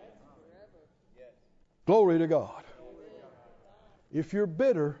 Glory to God. If you're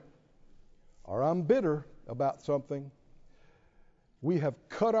bitter, or I'm bitter about something, we have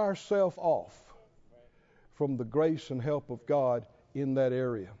cut ourselves off from the grace and help of God in that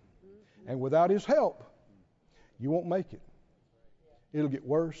area. And without His help, you won't make it. It'll get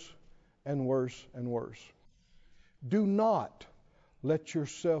worse and worse and worse. Do not let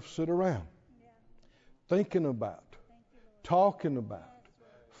yourself sit around thinking about, talking about,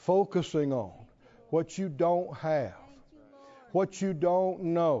 focusing on what you don't have, what you don't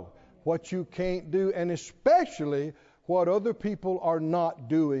know, what you can't do, and especially what other people are not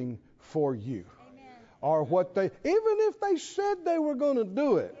doing for you. Or what even if they said they were going to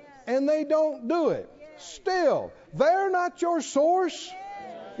do it and they don't do it, still, they're not your source.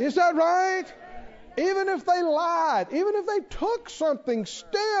 Is that right? Even if they lied, even if they took something,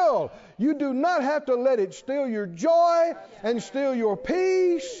 still, you do not have to let it steal your joy and steal your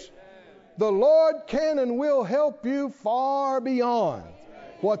peace. The Lord can and will help you far beyond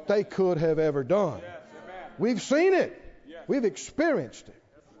what they could have ever done. We've seen it. We've experienced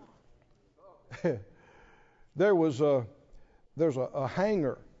it. There's a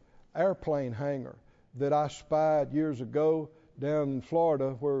hangar, airplane hangar, that I spied years ago down in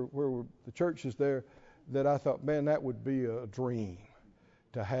Florida where the church is there, that I thought, man, that would be a dream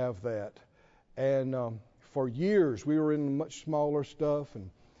to have that. And for years we were in much smaller stuff,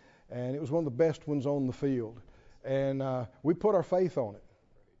 and it was one of the best ones on the field. And we put our faith on it.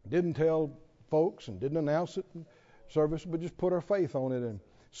 Didn't tell folks and didn't announce it in service, but just put our faith on it and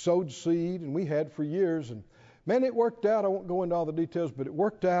sowed seed, and we had for years. And man, it worked out. I won't go into all the details, but it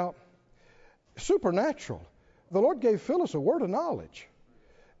worked out supernatural. The Lord gave Phyllis a word of knowledge,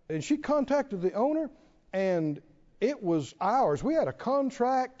 and she contacted the owner, and it was ours. We had a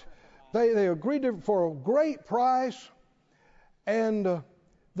contract. They agreed for a great price, and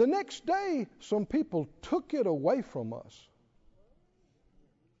the next day some people took it away from us.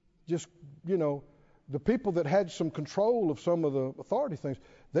 Just, the people that had some control of some of the authority things,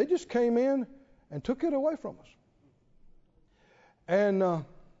 they just came in and took it away from us. And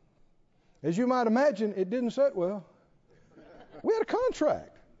as you might imagine, it didn't sit well. We had a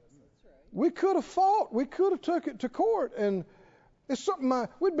contract. We could have fought. We could have took it to court. And it's something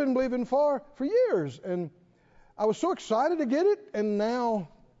we'd been believing for years. And I was so excited to get it. And now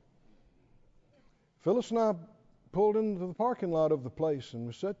Phyllis and I pulled into the parking lot of the place, and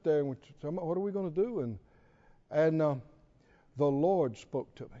we sat there and we talking about what are we going to do. And the Lord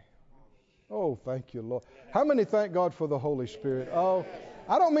spoke to me. Oh, thank you, Lord. How many thank God for the Holy Spirit? Oh,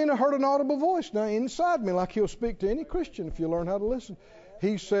 I don't mean I heard an audible voice now inside me like He'll speak to any Christian if you learn how to listen.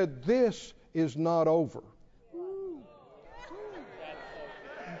 He said, this is not over.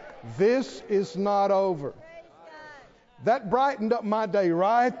 This is not over. That brightened up my day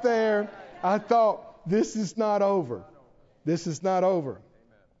right there. I thought, this is not over. This is not over.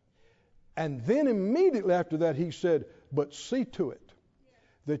 And then immediately after that, He said, but see to it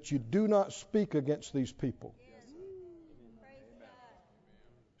that you do not speak against these people.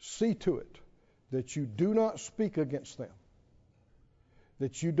 See to it that you do not speak against them.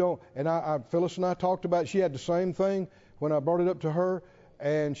 That you don't. And Phyllis and I talked about it. She had the same thing when I brought it up to her.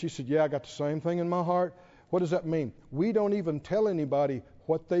 And she said, yeah, I got the same thing in my heart. What does that mean? We don't even tell anybody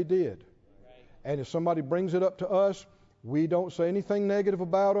what they did. And if somebody brings it up to us, we don't say anything negative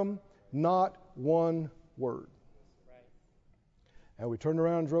about them. Not one word. And we turned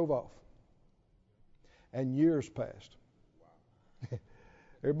around and drove off. And years passed.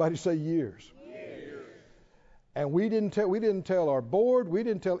 Everybody say years. Years. And we didn't tell our board. We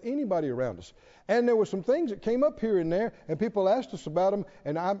didn't tell anybody around us. And there were some things that came up here and there, and people asked us about them.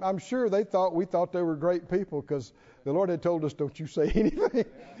 And I'm sure we thought they were great people, because the Lord had told us, don't you say anything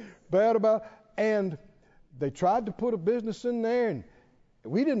bad about it. And they tried to put a business in there, and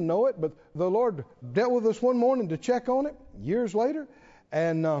we didn't know it, but the Lord dealt with us one morning to check on it years later,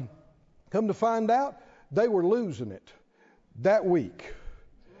 and come to find out, they were losing it that week.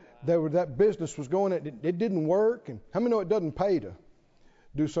 That business was going, it didn't work. And how many know it doesn't pay to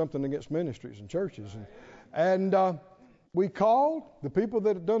do something against ministries and churches? And we called the people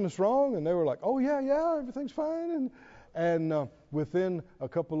that had done us wrong, and they were like, oh, yeah, everything's fine. And within a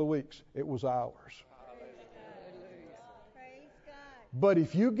couple of weeks, it was ours. But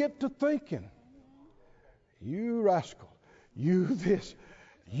if you get to thinking, you rascal, you this,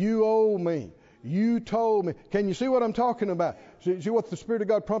 you owe me, you told me. Can you see what I'm talking about? See what the Spirit of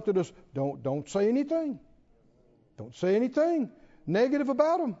God prompted us? Don't say anything. Don't say anything negative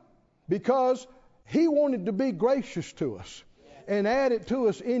about them, because He wanted to be gracious to us and add it to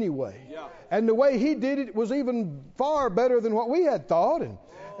us anyway. Yeah. And the way He did it was even far better than what we had thought. And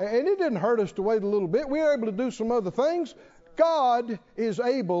it didn't hurt us to wait a little bit. We were able to do some other things. God is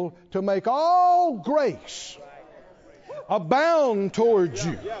able to make all grace abound towards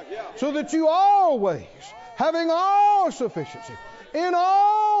you, so that you always, having all sufficiency in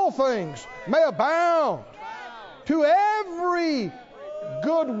all things, may abound to every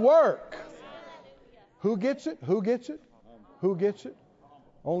good work. Who gets it? Who gets it? Who gets it?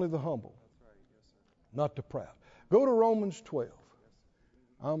 Only the humble, not the proud. Go to Romans 12.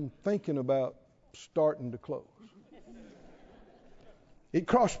 I'm thinking about starting to close. It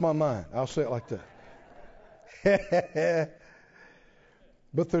crossed my mind. I'll say it like that.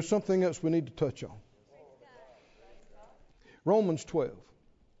 But there's something else we need to touch on. Romans 12.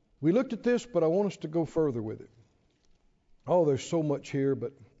 We looked at this, but I want us to go further with it. Oh, there's so much here,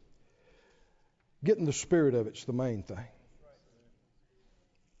 but getting the spirit of it's the main thing.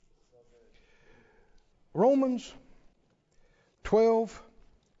 Romans 12.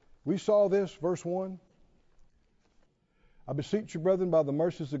 We saw this, verse 1. I beseech you, brethren, by the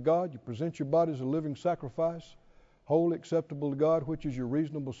mercies of God, you present your bodies a living sacrifice, holy, acceptable to God, which is your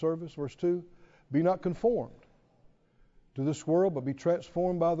reasonable service. Verse 2, be not conformed to this world, but be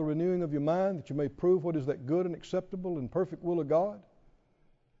transformed by the renewing of your mind, that you may prove what is that good and acceptable and perfect will of God.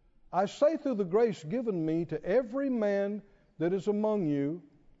 I say through the grace given me to every man that is among you,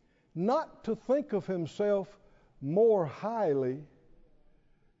 not to think of himself more highly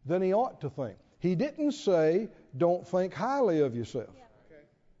than he ought to think. He didn't say, don't think highly of yourself.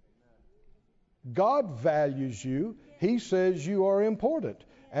 God values you. He says you are important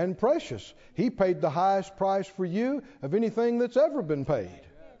and precious. He paid the highest price for you of anything that's ever been paid.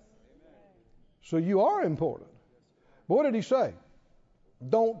 So you are important. But what did he say?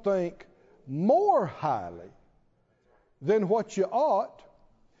 Don't think more highly than what you ought,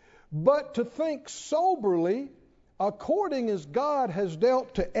 but to think soberly according as God has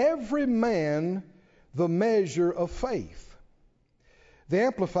dealt to every man the measure of faith. The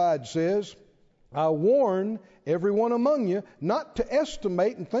Amplified says, I warn everyone among you not to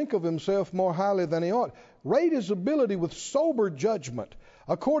estimate and think of himself more highly than he ought. Rate his ability with sober judgment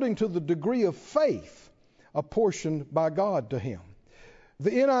according to the degree of faith apportioned by God to him.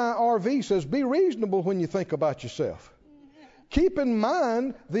 The NIRV says, be reasonable when you think about yourself. Keep in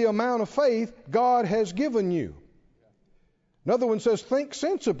mind the amount of faith God has given you. Another one says, think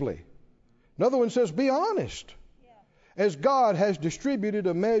sensibly. Another one says, be honest, as God has distributed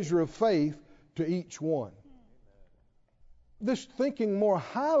a measure of faith to each one. This thinking more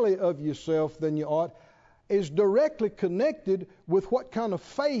highly of yourself than you ought is directly connected with what kind of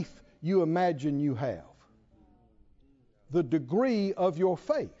faith you imagine you have. The degree of your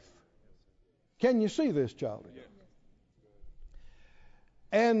faith. Can you see this, child?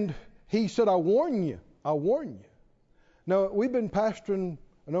 And he said, I warn you. Now, we've been pastoring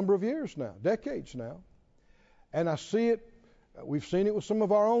a number of years now, decades now, and I see it. We've seen it with some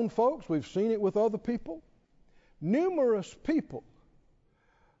of our own folks. We've seen it with other people. Numerous people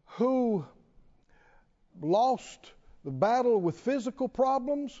who lost the battle with physical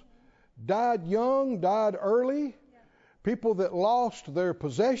problems, died young, died early. People that lost their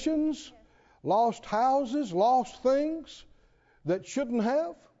possessions, lost houses, lost things that shouldn't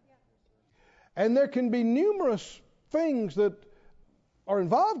have. And there can be numerous things that are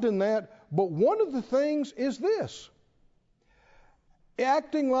involved in that, but one of the things is this: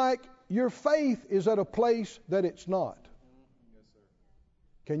 acting like your faith is at a place that it's not.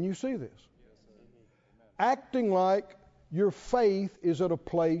 Can you see this? Acting like your faith is at a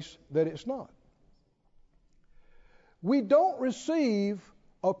place that it's not. We don't receive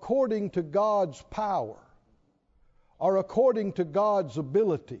according to God's power, or according to God's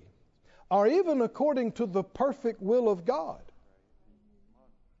ability, or even according to the perfect will of God.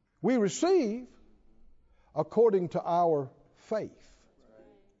 We receive according to our faith.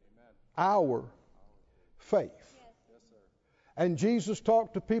 Our faith. And Jesus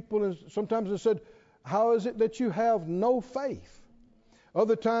talked to people, and sometimes he said, how is it that you have no faith?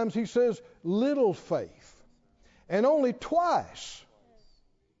 Other times he says, little faith. And only twice,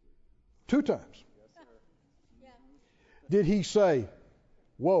 2 times, did he say,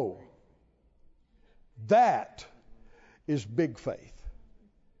 whoa, that is big faith.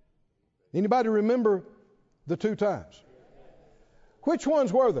 Anybody remember the 2 times? Which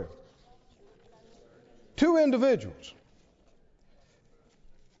ones were there? 2 individuals.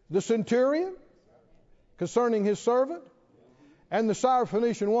 The centurion, concerning his servant, and the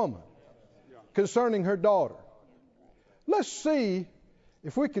Syrophoenician woman, concerning her daughter. Let's see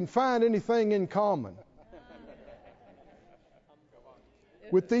if we can find anything in common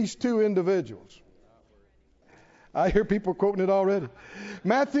with these 2 individuals. I hear people quoting it already.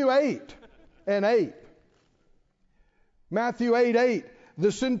 Matthew 8:8. Matthew 8:8.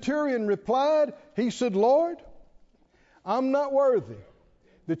 The centurion replied, he said, Lord, I'm not worthy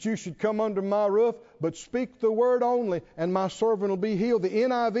that you should come under my roof, but speak the word only, and my servant will be healed. The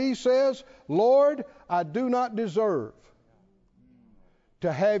NIV says, Lord, I do not deserve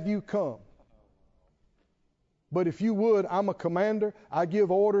to have you come. But if you would, I'm a commander. I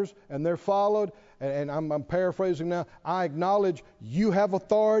give orders, and they're followed. And I'm paraphrasing now. I acknowledge you have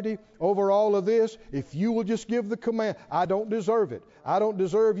authority over all of this. If you will just give the command, I don't deserve it. I don't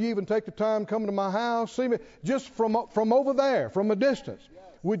deserve you even take the time coming to my house, see me just from over there, from a distance.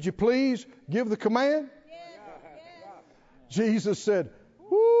 Would you please give the command? Jesus said,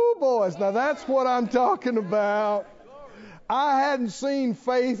 "Whoo, boys, now that's what I'm talking about. I hadn't seen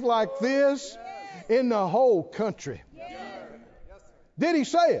faith like this in the whole country." Did he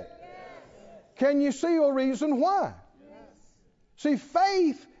say it? Can you see a reason why? See,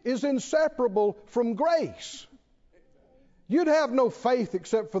 faith is inseparable from grace. You'd have no faith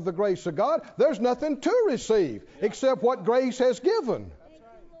except for the grace of God. There's nothing to receive except what grace has given.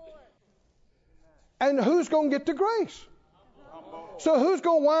 And who's going to get the grace? So who's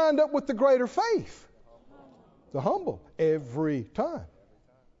going to wind up with the greater faith? The humble, every time.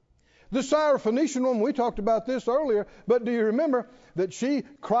 The Syrophoenician woman, we talked about this earlier, but do you remember that she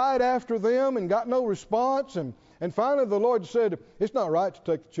cried after them and got no response? And finally the Lord said, it's not right to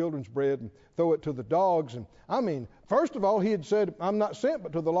take the children's bread and throw it to the dogs. And I mean, first of all, he had said, I'm not sent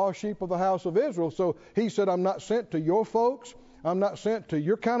but to the lost sheep of the house of Israel. So he said, I'm not sent to your folks. I'm not sent to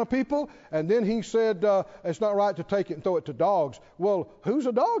your kind of people. And then he said, it's not right to take it and throw it to dogs. Well, who's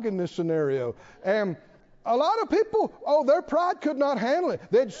a dog in this scenario? And a lot of people, their pride could not handle it.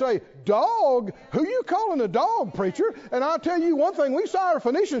 They'd say, dog? Who you calling a dog, preacher? And I'll tell you one thing, we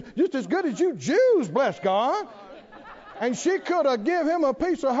Syrophoenicians just as good as you Jews, bless God. And she could have give him a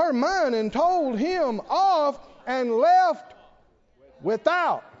piece of her mind and told him off and left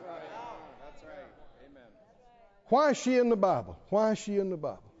without. Why is she in the Bible? Why is she in the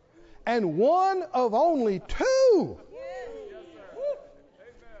Bible? And one of only two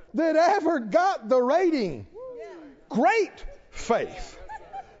that ever got the rating. Great faith.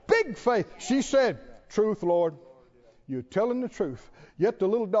 Big faith. She said, truth, Lord. You're telling the truth. Yet the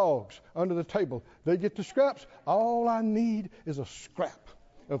little dogs under the table, they get the scraps. All I need is a scrap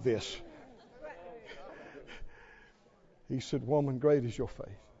of this. He said, woman, great is your faith.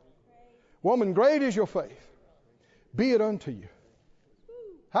 Woman, great is your faith. Be it unto you.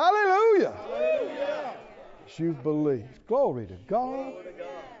 Hallelujah. Hallelujah. You've believed. Glory to God.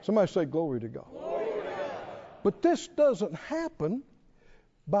 Somebody say glory to God. Glory to God. But this doesn't happen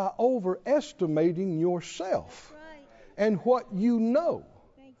by overestimating yourself and what you know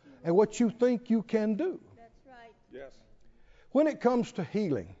and what you think you can do. That's right. Yes. When it comes to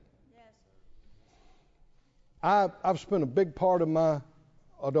healing, I've spent a big part of my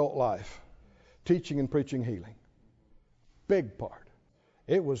adult life teaching and preaching healing. Big part.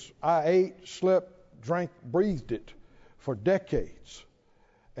 It was, I ate, slept, drank, breathed it for decades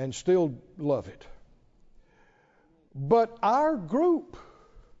and still love it. But our group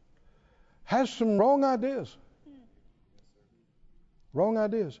has some wrong ideas. Wrong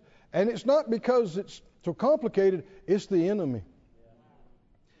ideas. And it's not because it's so complicated, it's the enemy.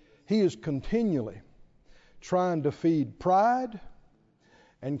 He is continually trying to feed pride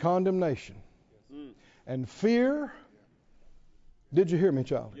and condemnation and fear. Did you hear me,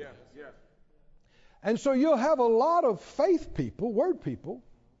 child? Yes, yes. And so you'll have a lot of faith people, word people,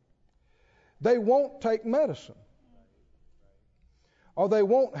 they won't take medicine. Or they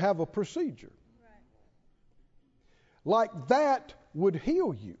won't have a procedure. Like that would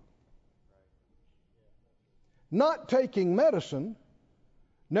heal you. Not taking medicine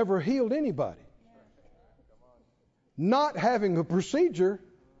never healed anybody. Not having a procedure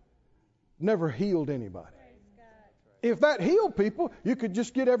never healed anybody. If that healed people, you could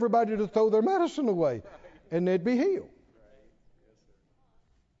just get everybody to throw their medicine away and they'd be healed.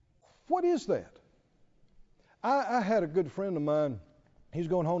 What is that? I had a good friend of mine. He's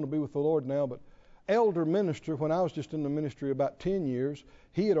going home to be with the Lord now, but elder minister, when I was just in the ministry about 10 years,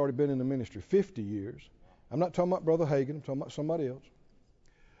 he had already been in the ministry 50 years. I'm not talking about Brother Hagin, I'm talking about somebody else.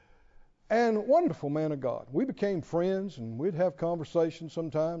 And wonderful man of God. We became friends and we'd have conversations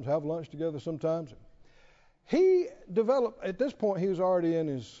sometimes, have lunch together sometimes. He developed, at this point he was already in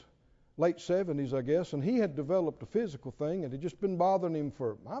his late 70s, I guess, and he had developed a physical thing and it had just been bothering him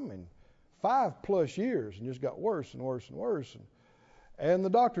for, 5+ years and just got worse and worse and worse. And the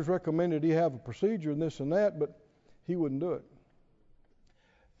doctors recommended he have a procedure and this and that, but he wouldn't do it.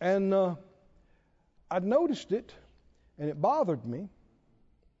 And I noticed it, and it bothered me.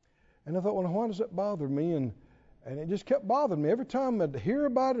 And I thought, well, why does that bother me? And it just kept bothering me. Every time I'd hear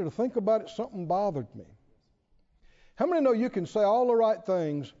about it or think about it, something bothered me. How many know you can say all the right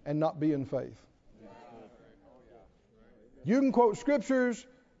things and not be in faith? You can quote scriptures,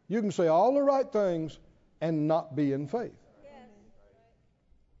 you can say all the right things and not be in faith.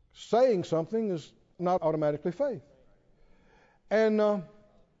 Saying something is not automatically faith. And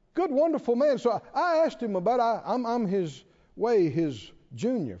good, wonderful man. So I asked him about, I'm his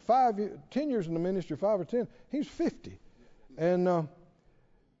junior. 10 years in the ministry, 5 or 10. He's 50. And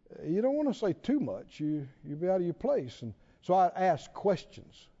you don't want to say too much. You'll be out of your place. And so I asked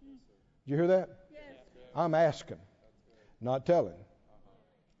questions. Did you hear that? Yes. I'm asking, not telling.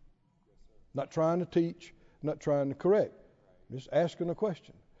 Not trying to teach, not trying to correct. Just asking a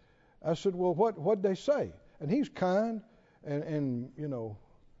question. I said, well, what'd they say? And he's kind and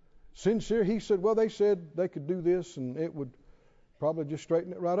sincere. He said, well, they said they could do this and it would probably just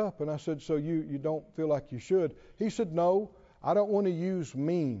straighten it right up. And I said, so you don't feel like you should? He said, no, I don't want to use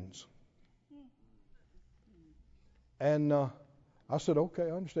means. And I said, okay,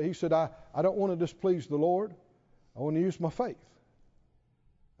 I understand. He said, I don't want to displease the Lord. I want to use my faith.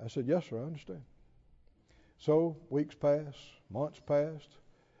 I said, yes, sir, I understand. So weeks passed, months passed.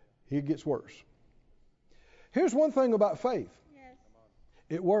 It gets worse. Here's one thing about faith. Yes.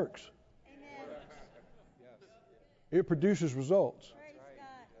 It works. Amen. It produces results. Praise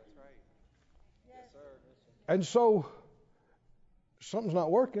God. Yes. And so something's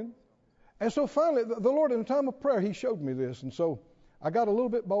not working. And so finally, the Lord, in a time of prayer, He showed me this. And so I got a little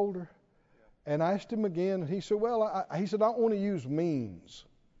bit bolder and I asked Him again. And He said, well, He said, I don't want to use means.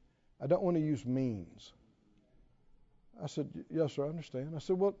 I don't want to use means. I said, yes, sir, I understand. I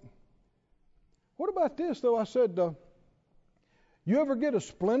said, well, what about this, though? I said, you ever get a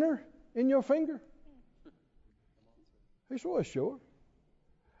splinter in your finger? He said, well, sure.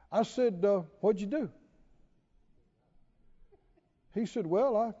 I said, what'd you do? He said,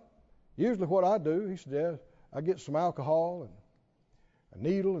 well, usually what I do, he said, yeah, I get some alcohol and a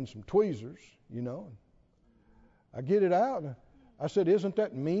needle and some tweezers, you know. And I get it out. And I said, isn't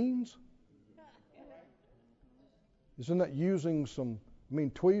that means? Isn't that using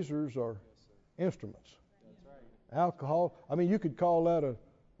tweezers are instruments. Alcohol, you could call that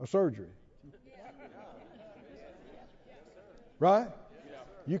a surgery. Right?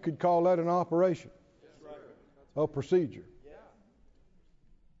 You could call that an operation, a procedure.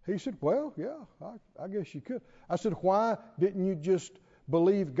 He said, well, yeah, I guess you could. I said, why didn't you just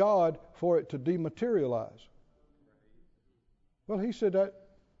believe God for it to dematerialize? Well, he said that,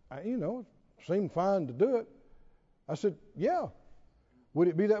 it seemed fine to do it. I said, yeah. Would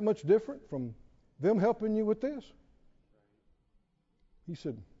it be that much different from them helping you with this? He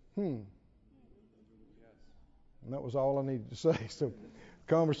said, And that was all I needed to say. So the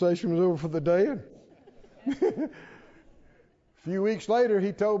conversation was over for the day. And a few weeks later,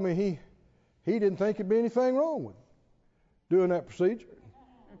 he told me he didn't think there'd be anything wrong with doing that procedure.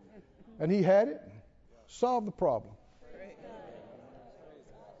 And he had it. Solved the problem.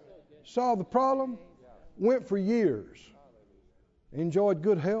 Solved the problem. Went for years. Enjoyed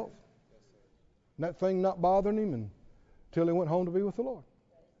good health. And that thing not bothering him until he went home to be with the Lord.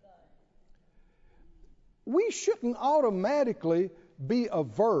 We shouldn't automatically be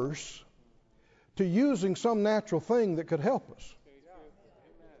averse to using some natural thing that could help us.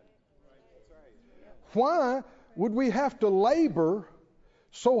 Why would we have to labor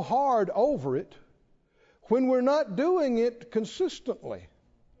so hard over it when we're not doing it consistently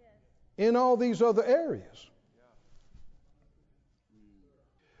in all these other areas?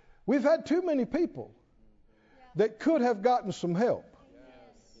 We've had too many people that could have gotten some help,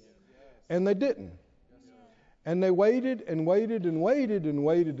 and they didn't. And they waited and waited and waited and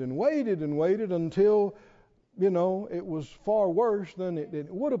waited and waited and waited until, it was far worse than it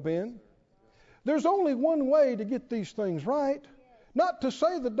would have been. There's only one way to get these things right. Not to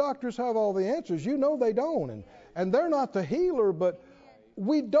say the doctors have all the answers. They don't. And they're not the healer, but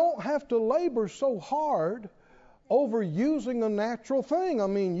we don't have to labor so hard over using a natural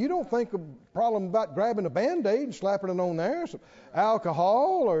thing. You don't think a problem about grabbing a Band-Aid and slapping it on there, some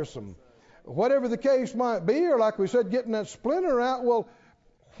alcohol or some whatever the case might be, or like we said, getting that splinter out. Well,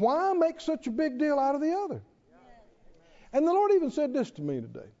 why make such a big deal out of the other? And the Lord even said this to me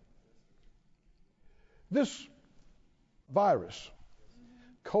today. This virus,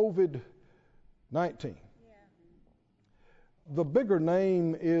 COVID-19, the bigger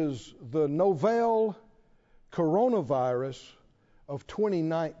name is the novel coronavirus of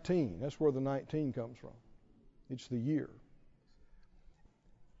 2019. That's where the 19 comes from. It's the year.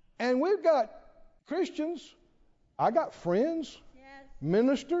 And we've got Christians, I got friends,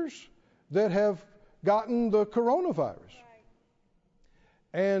 ministers that have gotten the coronavirus.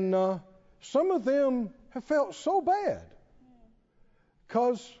 And some of them have felt so bad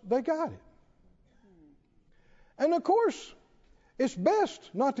because they got it. And of course, it's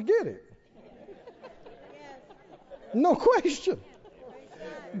best not to get it. No question.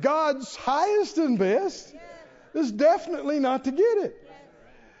 God's highest and best is definitely not to get it.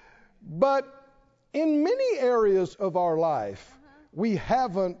 But in many areas of our life, we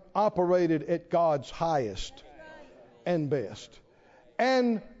haven't operated at God's highest and best.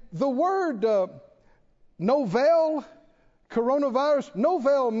 And the word novel coronavirus,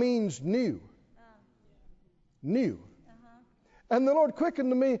 novel means new. New. And the Lord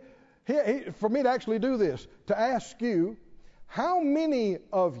quickened to me, for me to actually do this, to ask you, how many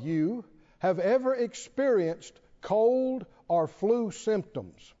of you have ever experienced cold or flu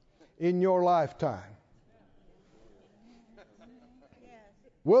symptoms in your lifetime?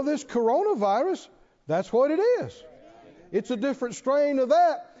 Well, this coronavirus, that's what it is. It's a different strain of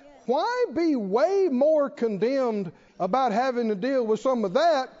that. Why be way more condemned about having to deal with some of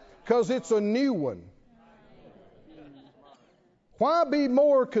that because it's a new one? Why be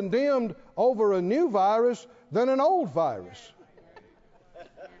more condemned over a new virus than an old virus?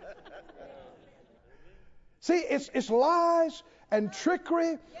 See, it's lies and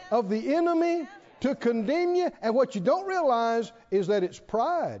trickery of the enemy to condemn you. And what you don't realize is that it's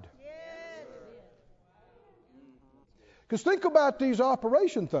pride. Because think about these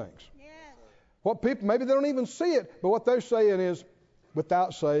operation things. What people, maybe they don't even see it, but what they're saying is,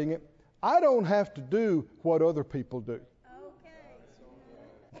 without saying it, I don't have to do what other people do.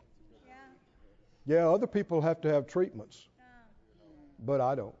 Yeah, other people have to have treatments, but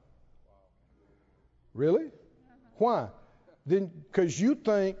I don't. Really? Why? Then because you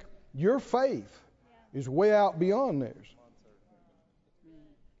think your faith is way out beyond theirs.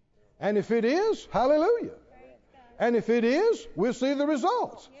 And if it is, hallelujah. And if it is, we'll see the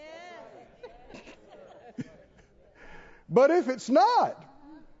results. But if it's not,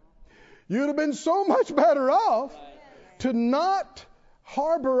 you'd have been so much better off to not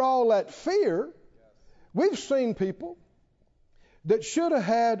harbor all that fear. We've seen people that should have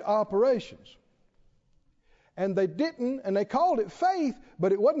had operations, and they didn't, and they called it faith,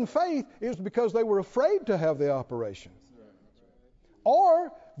 but it wasn't faith. It was because they were afraid to have the operation.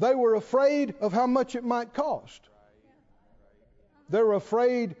 Or they were afraid of how much it might cost. They were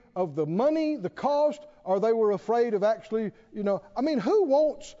afraid of the money, the cost, or they were afraid of actually, who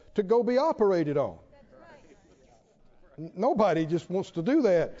wants to go be operated on? Nobody just wants to do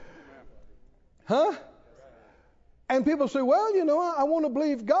that. Huh? And people say, well, I want to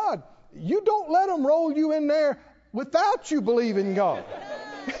believe God. You don't let them roll you in there without you believing God.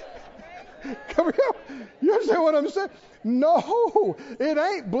 Come here. You understand what I'm saying? No, it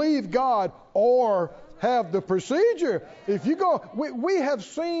ain't believe God or have the procedure. If you go, we have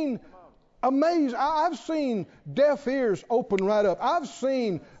seen amazing. I've seen deaf ears open right up. I've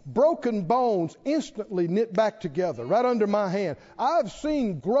seen broken bones instantly knit back together right under my hand. I've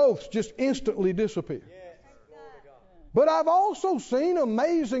seen growths just instantly disappear. But I've also seen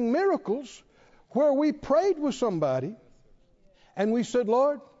amazing miracles where we prayed with somebody and we said,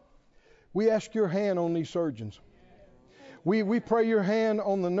 Lord, we ask your hand on these surgeons. We pray your hand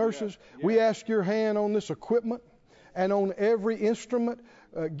on the nurses. We ask your hand on this equipment and on every instrument.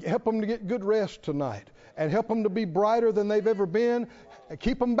 Help them to get good rest tonight and help them to be brighter than they've ever been.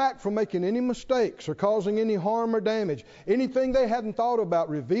 Keep them back from making any mistakes or causing any harm or damage. Anything they hadn't thought about,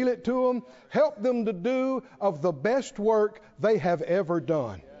 reveal it to them. Help them to do of the best work they have ever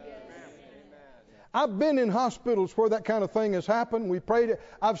done. I've been in hospitals where that kind of thing has happened. We prayed it.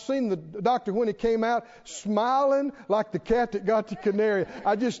 I've seen the doctor when he came out smiling like the cat that got the canary.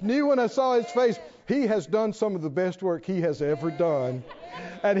 I just knew when I saw his face, he has done some of the best work he has ever done.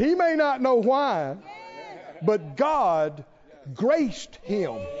 And he may not know why, but God graced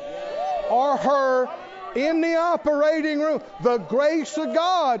him or her in the operating room. The grace of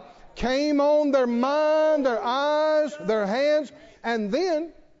God came on their mind, their eyes, their hands, and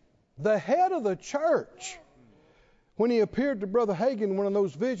then the head of the church, when he appeared to Brother Hagin in one of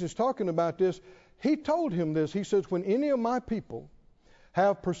those visions talking about this, he told him this. He says, when any of my people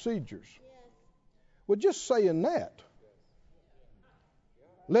have procedures, well, just saying that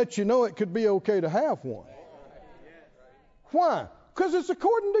let you know it could be okay to have one. Why? Because it's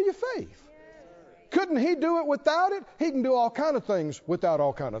according to your faith. Couldn't he do it without it? He can do all kind of things without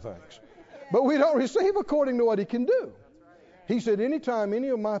all kind of things. But we don't receive according to what he can do. He said, anytime any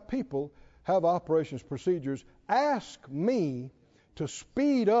of my people have operations, procedures, ask me to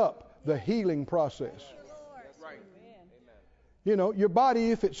speed up the healing process. Your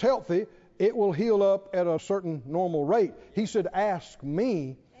body, if it's healthy, it will heal up at a certain normal rate. He said, ask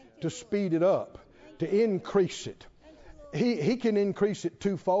me to speed it up, to increase it. He can increase it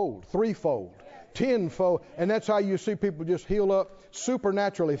twofold, threefold, tenfold. And that's how you see people just heal up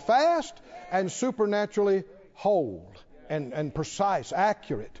supernaturally fast and supernaturally whole. And precise,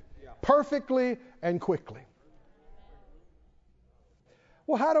 accurate, perfectly and quickly.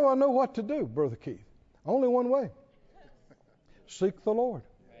 Well, how do I know what to do, Brother Keith? Only one way. Seek the Lord.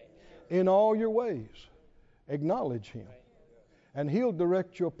 In all your ways, acknowledge Him. And He'll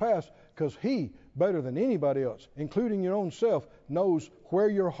direct your path because He, better than anybody else, including your own self, knows where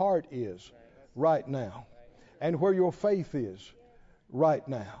your heart is right now and where your faith is right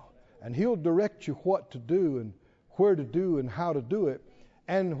now. And He'll direct you what to do and where to do and how to do it.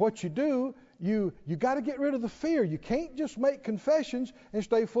 And what you do, you got to get rid of the fear. You can't just make confessions and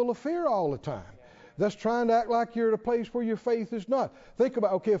stay full of fear all the time. That's trying to act like you're at a place where your faith is not. Think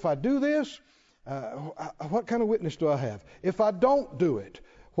about, okay, if I do this, What kind of witness do I have? If I don't do it,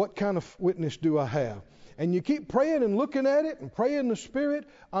 what kind of witness do I have? And you keep praying and looking at it and praying in the Spirit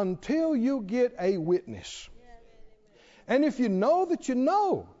until you get a witness. And if you know that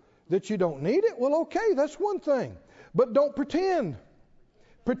you don't need it, well, okay, that's one thing. But don't pretend.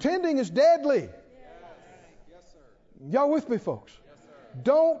 Pretending is deadly. Y'all with me, folks?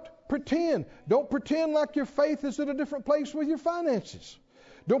 Don't pretend. Don't pretend like your faith is at a different place with your finances.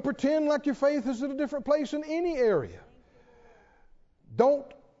 Don't pretend like your faith is at a different place in any area. Don't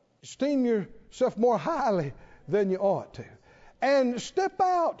esteem yourself more highly than you ought to. And step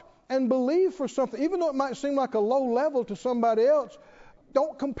out and believe for something. Even though it might seem like a low level to somebody else,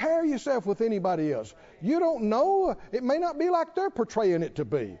 don't compare yourself with anybody else. You don't know. It may not be like they're portraying it to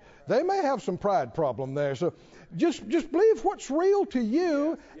be. They may have some pride problem there. So just believe what's real to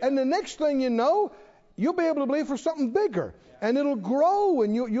you, and the next thing you know, you'll be able to believe for something bigger. And it'll grow,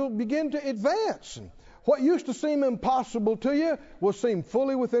 and you'll begin to advance. And what used to seem impossible to you will seem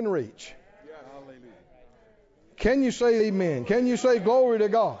fully within reach. Can you say amen? Can you say glory to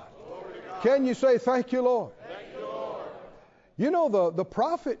God? Can you say thank you, Lord? You know, the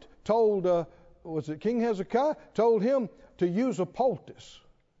prophet told, was it King Hezekiah, told him to use a poultice.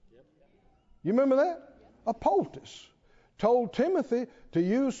 You remember that? A poultice. Told Timothy to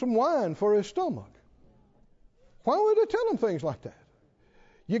use some wine for his stomach. Why would they tell him things like that?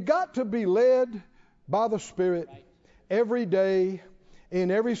 You got to be led by the Spirit every day,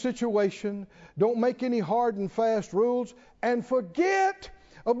 in every situation. Don't make any hard and fast rules, and forget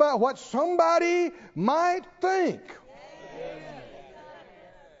about what somebody might think.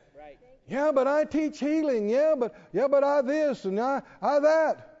 Yeah, but I teach healing. Yeah, but I this and I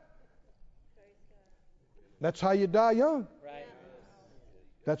that. That's how you die young.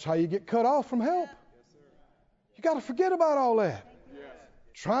 That's how you get cut off from help. You got to forget about all that.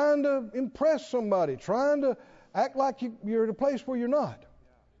 Trying to impress somebody, trying to act like you're at a place where you're not.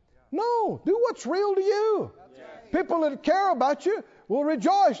 No, do what's real to you. People that care about you will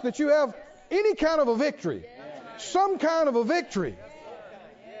rejoice that you have any kind of a victory, some kind of a victory.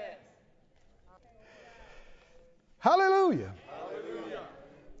 Hallelujah.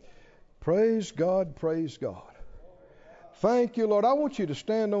 Praise God, praise God. Thank you, Lord. I want you to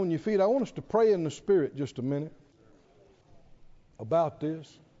stand on your feet. I want us to pray in the Spirit just a minute about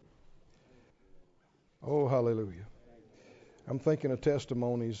this. Oh, hallelujah. I'm thinking of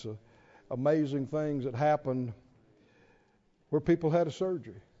testimonies, amazing things that happened where people had a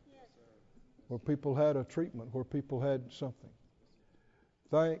surgery, where people had a treatment, where people had something.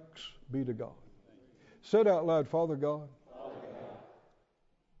 Thanks be to God. Said out loud, Father God,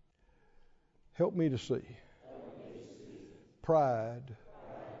 help me to see pride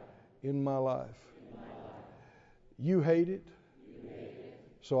in my life. You hate it,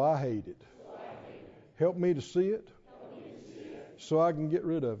 so I hate it. Help me to see it so I can get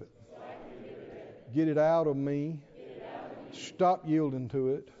rid of it. Get it out of me. Stop yielding to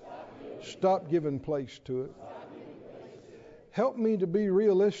it. Stop giving place to it. Help me to be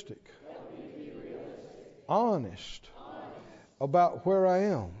realistic, honest about where I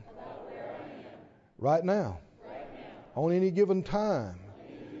am right now, on any given time,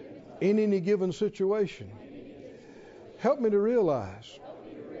 in any given situation. Help me to realize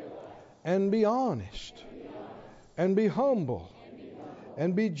and be honest and be humble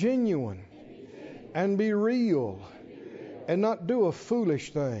and be genuine and be real and not do a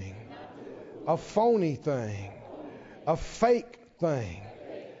foolish thing, a phony thing, a fake thing.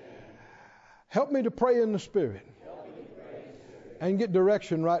 Help me to pray in the Spirit and get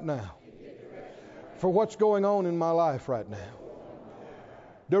direction right now for what's going on in my life right now.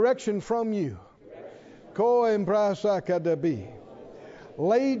 Direction from you. Ko embrasa kadabi.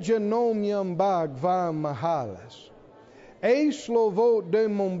 Legenomium bag vam mahalas. E slovo de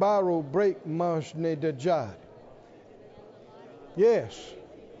mombaro break masne dejad. Yes.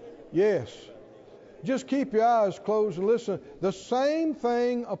 Just keep your eyes closed and listen. The same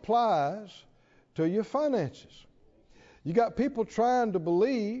thing applies to your finances. You got people trying to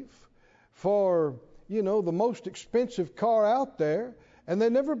believe for, the most expensive car out there, and they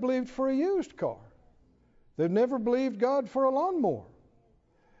never believed for a used car. They've never believed God for a lawnmower.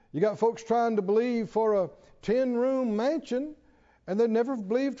 You got folks trying to believe for a 10-room mansion, and they never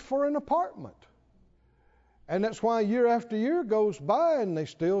believed for an apartment. And that's why year after year goes by and they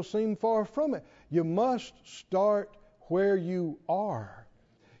still seem far from it. You must start where you are.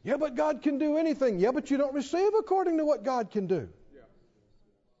 Yeah, but God can do anything. Yeah, but you don't receive according to what God can do.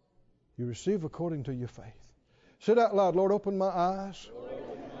 You receive according to your faith. Say it out loud. Lord, open my eyes.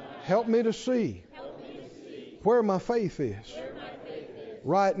 Help me to see where my faith is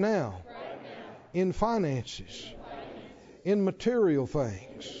right now. in finances, in material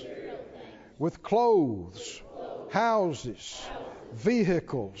things, with clothes, houses,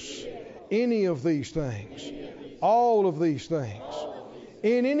 vehicles, any of these things, all of these things,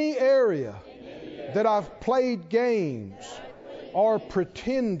 in any area that I've played games or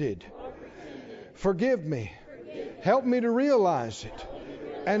pretended. Forgive me. Help me to realize it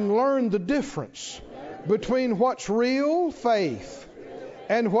and learn the difference between what's real faith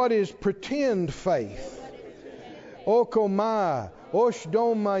and what is pretend faith. Okomai,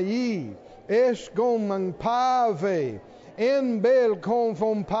 Oshdomayi, Esgomangpave, Enbel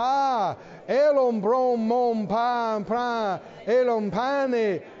Konfompa, Elombrom Mompa, Pra,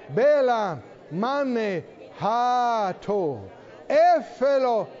 Elompane, Bela, Mane, Hato,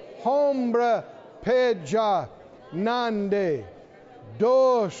 Efelo, Hombra, Peja, Nande,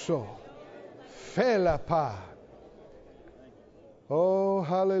 Doso, Felapa. Oh,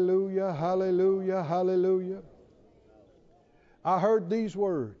 hallelujah, hallelujah, hallelujah. I heard these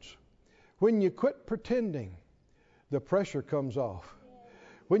words. When you quit pretending, the pressure comes off.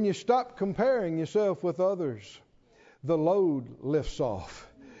 When you stop comparing yourself with others, the load lifts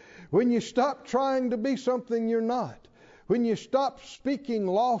off. When you stop trying to be something you're not, when you stop speaking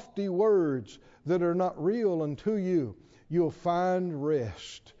lofty words that are not real unto you, you'll find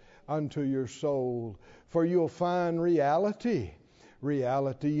rest unto your soul. For you'll find reality.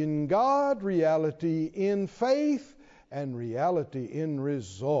 Reality in God, reality in faith, and reality in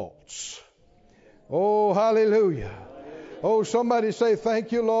results. Oh, hallelujah. Oh, somebody say,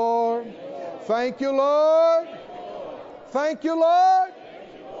 thank you, Lord. Thank you, Lord. Thank you, Lord.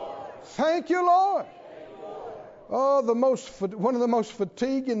 Thank you, Lord. Oh, one of the most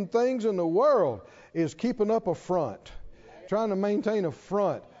fatiguing things in the world is keeping up a front. Trying to maintain a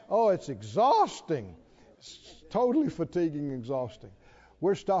front. Oh, it's exhausting. It's totally fatiguing, exhausting.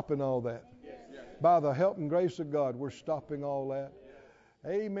 We're stopping all that. By the help and grace of God, we're stopping all that.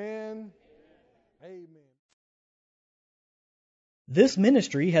 Amen. Amen. This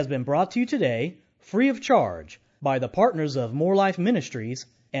ministry has been brought to you today, free of charge, by the partners of More Life Ministries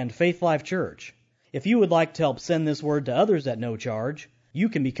and Faith Life Church. If you would like to help send this word to others at no charge, you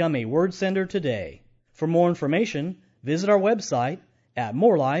can become a word sender today. For more information, visit our website at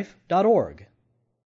morelife.org.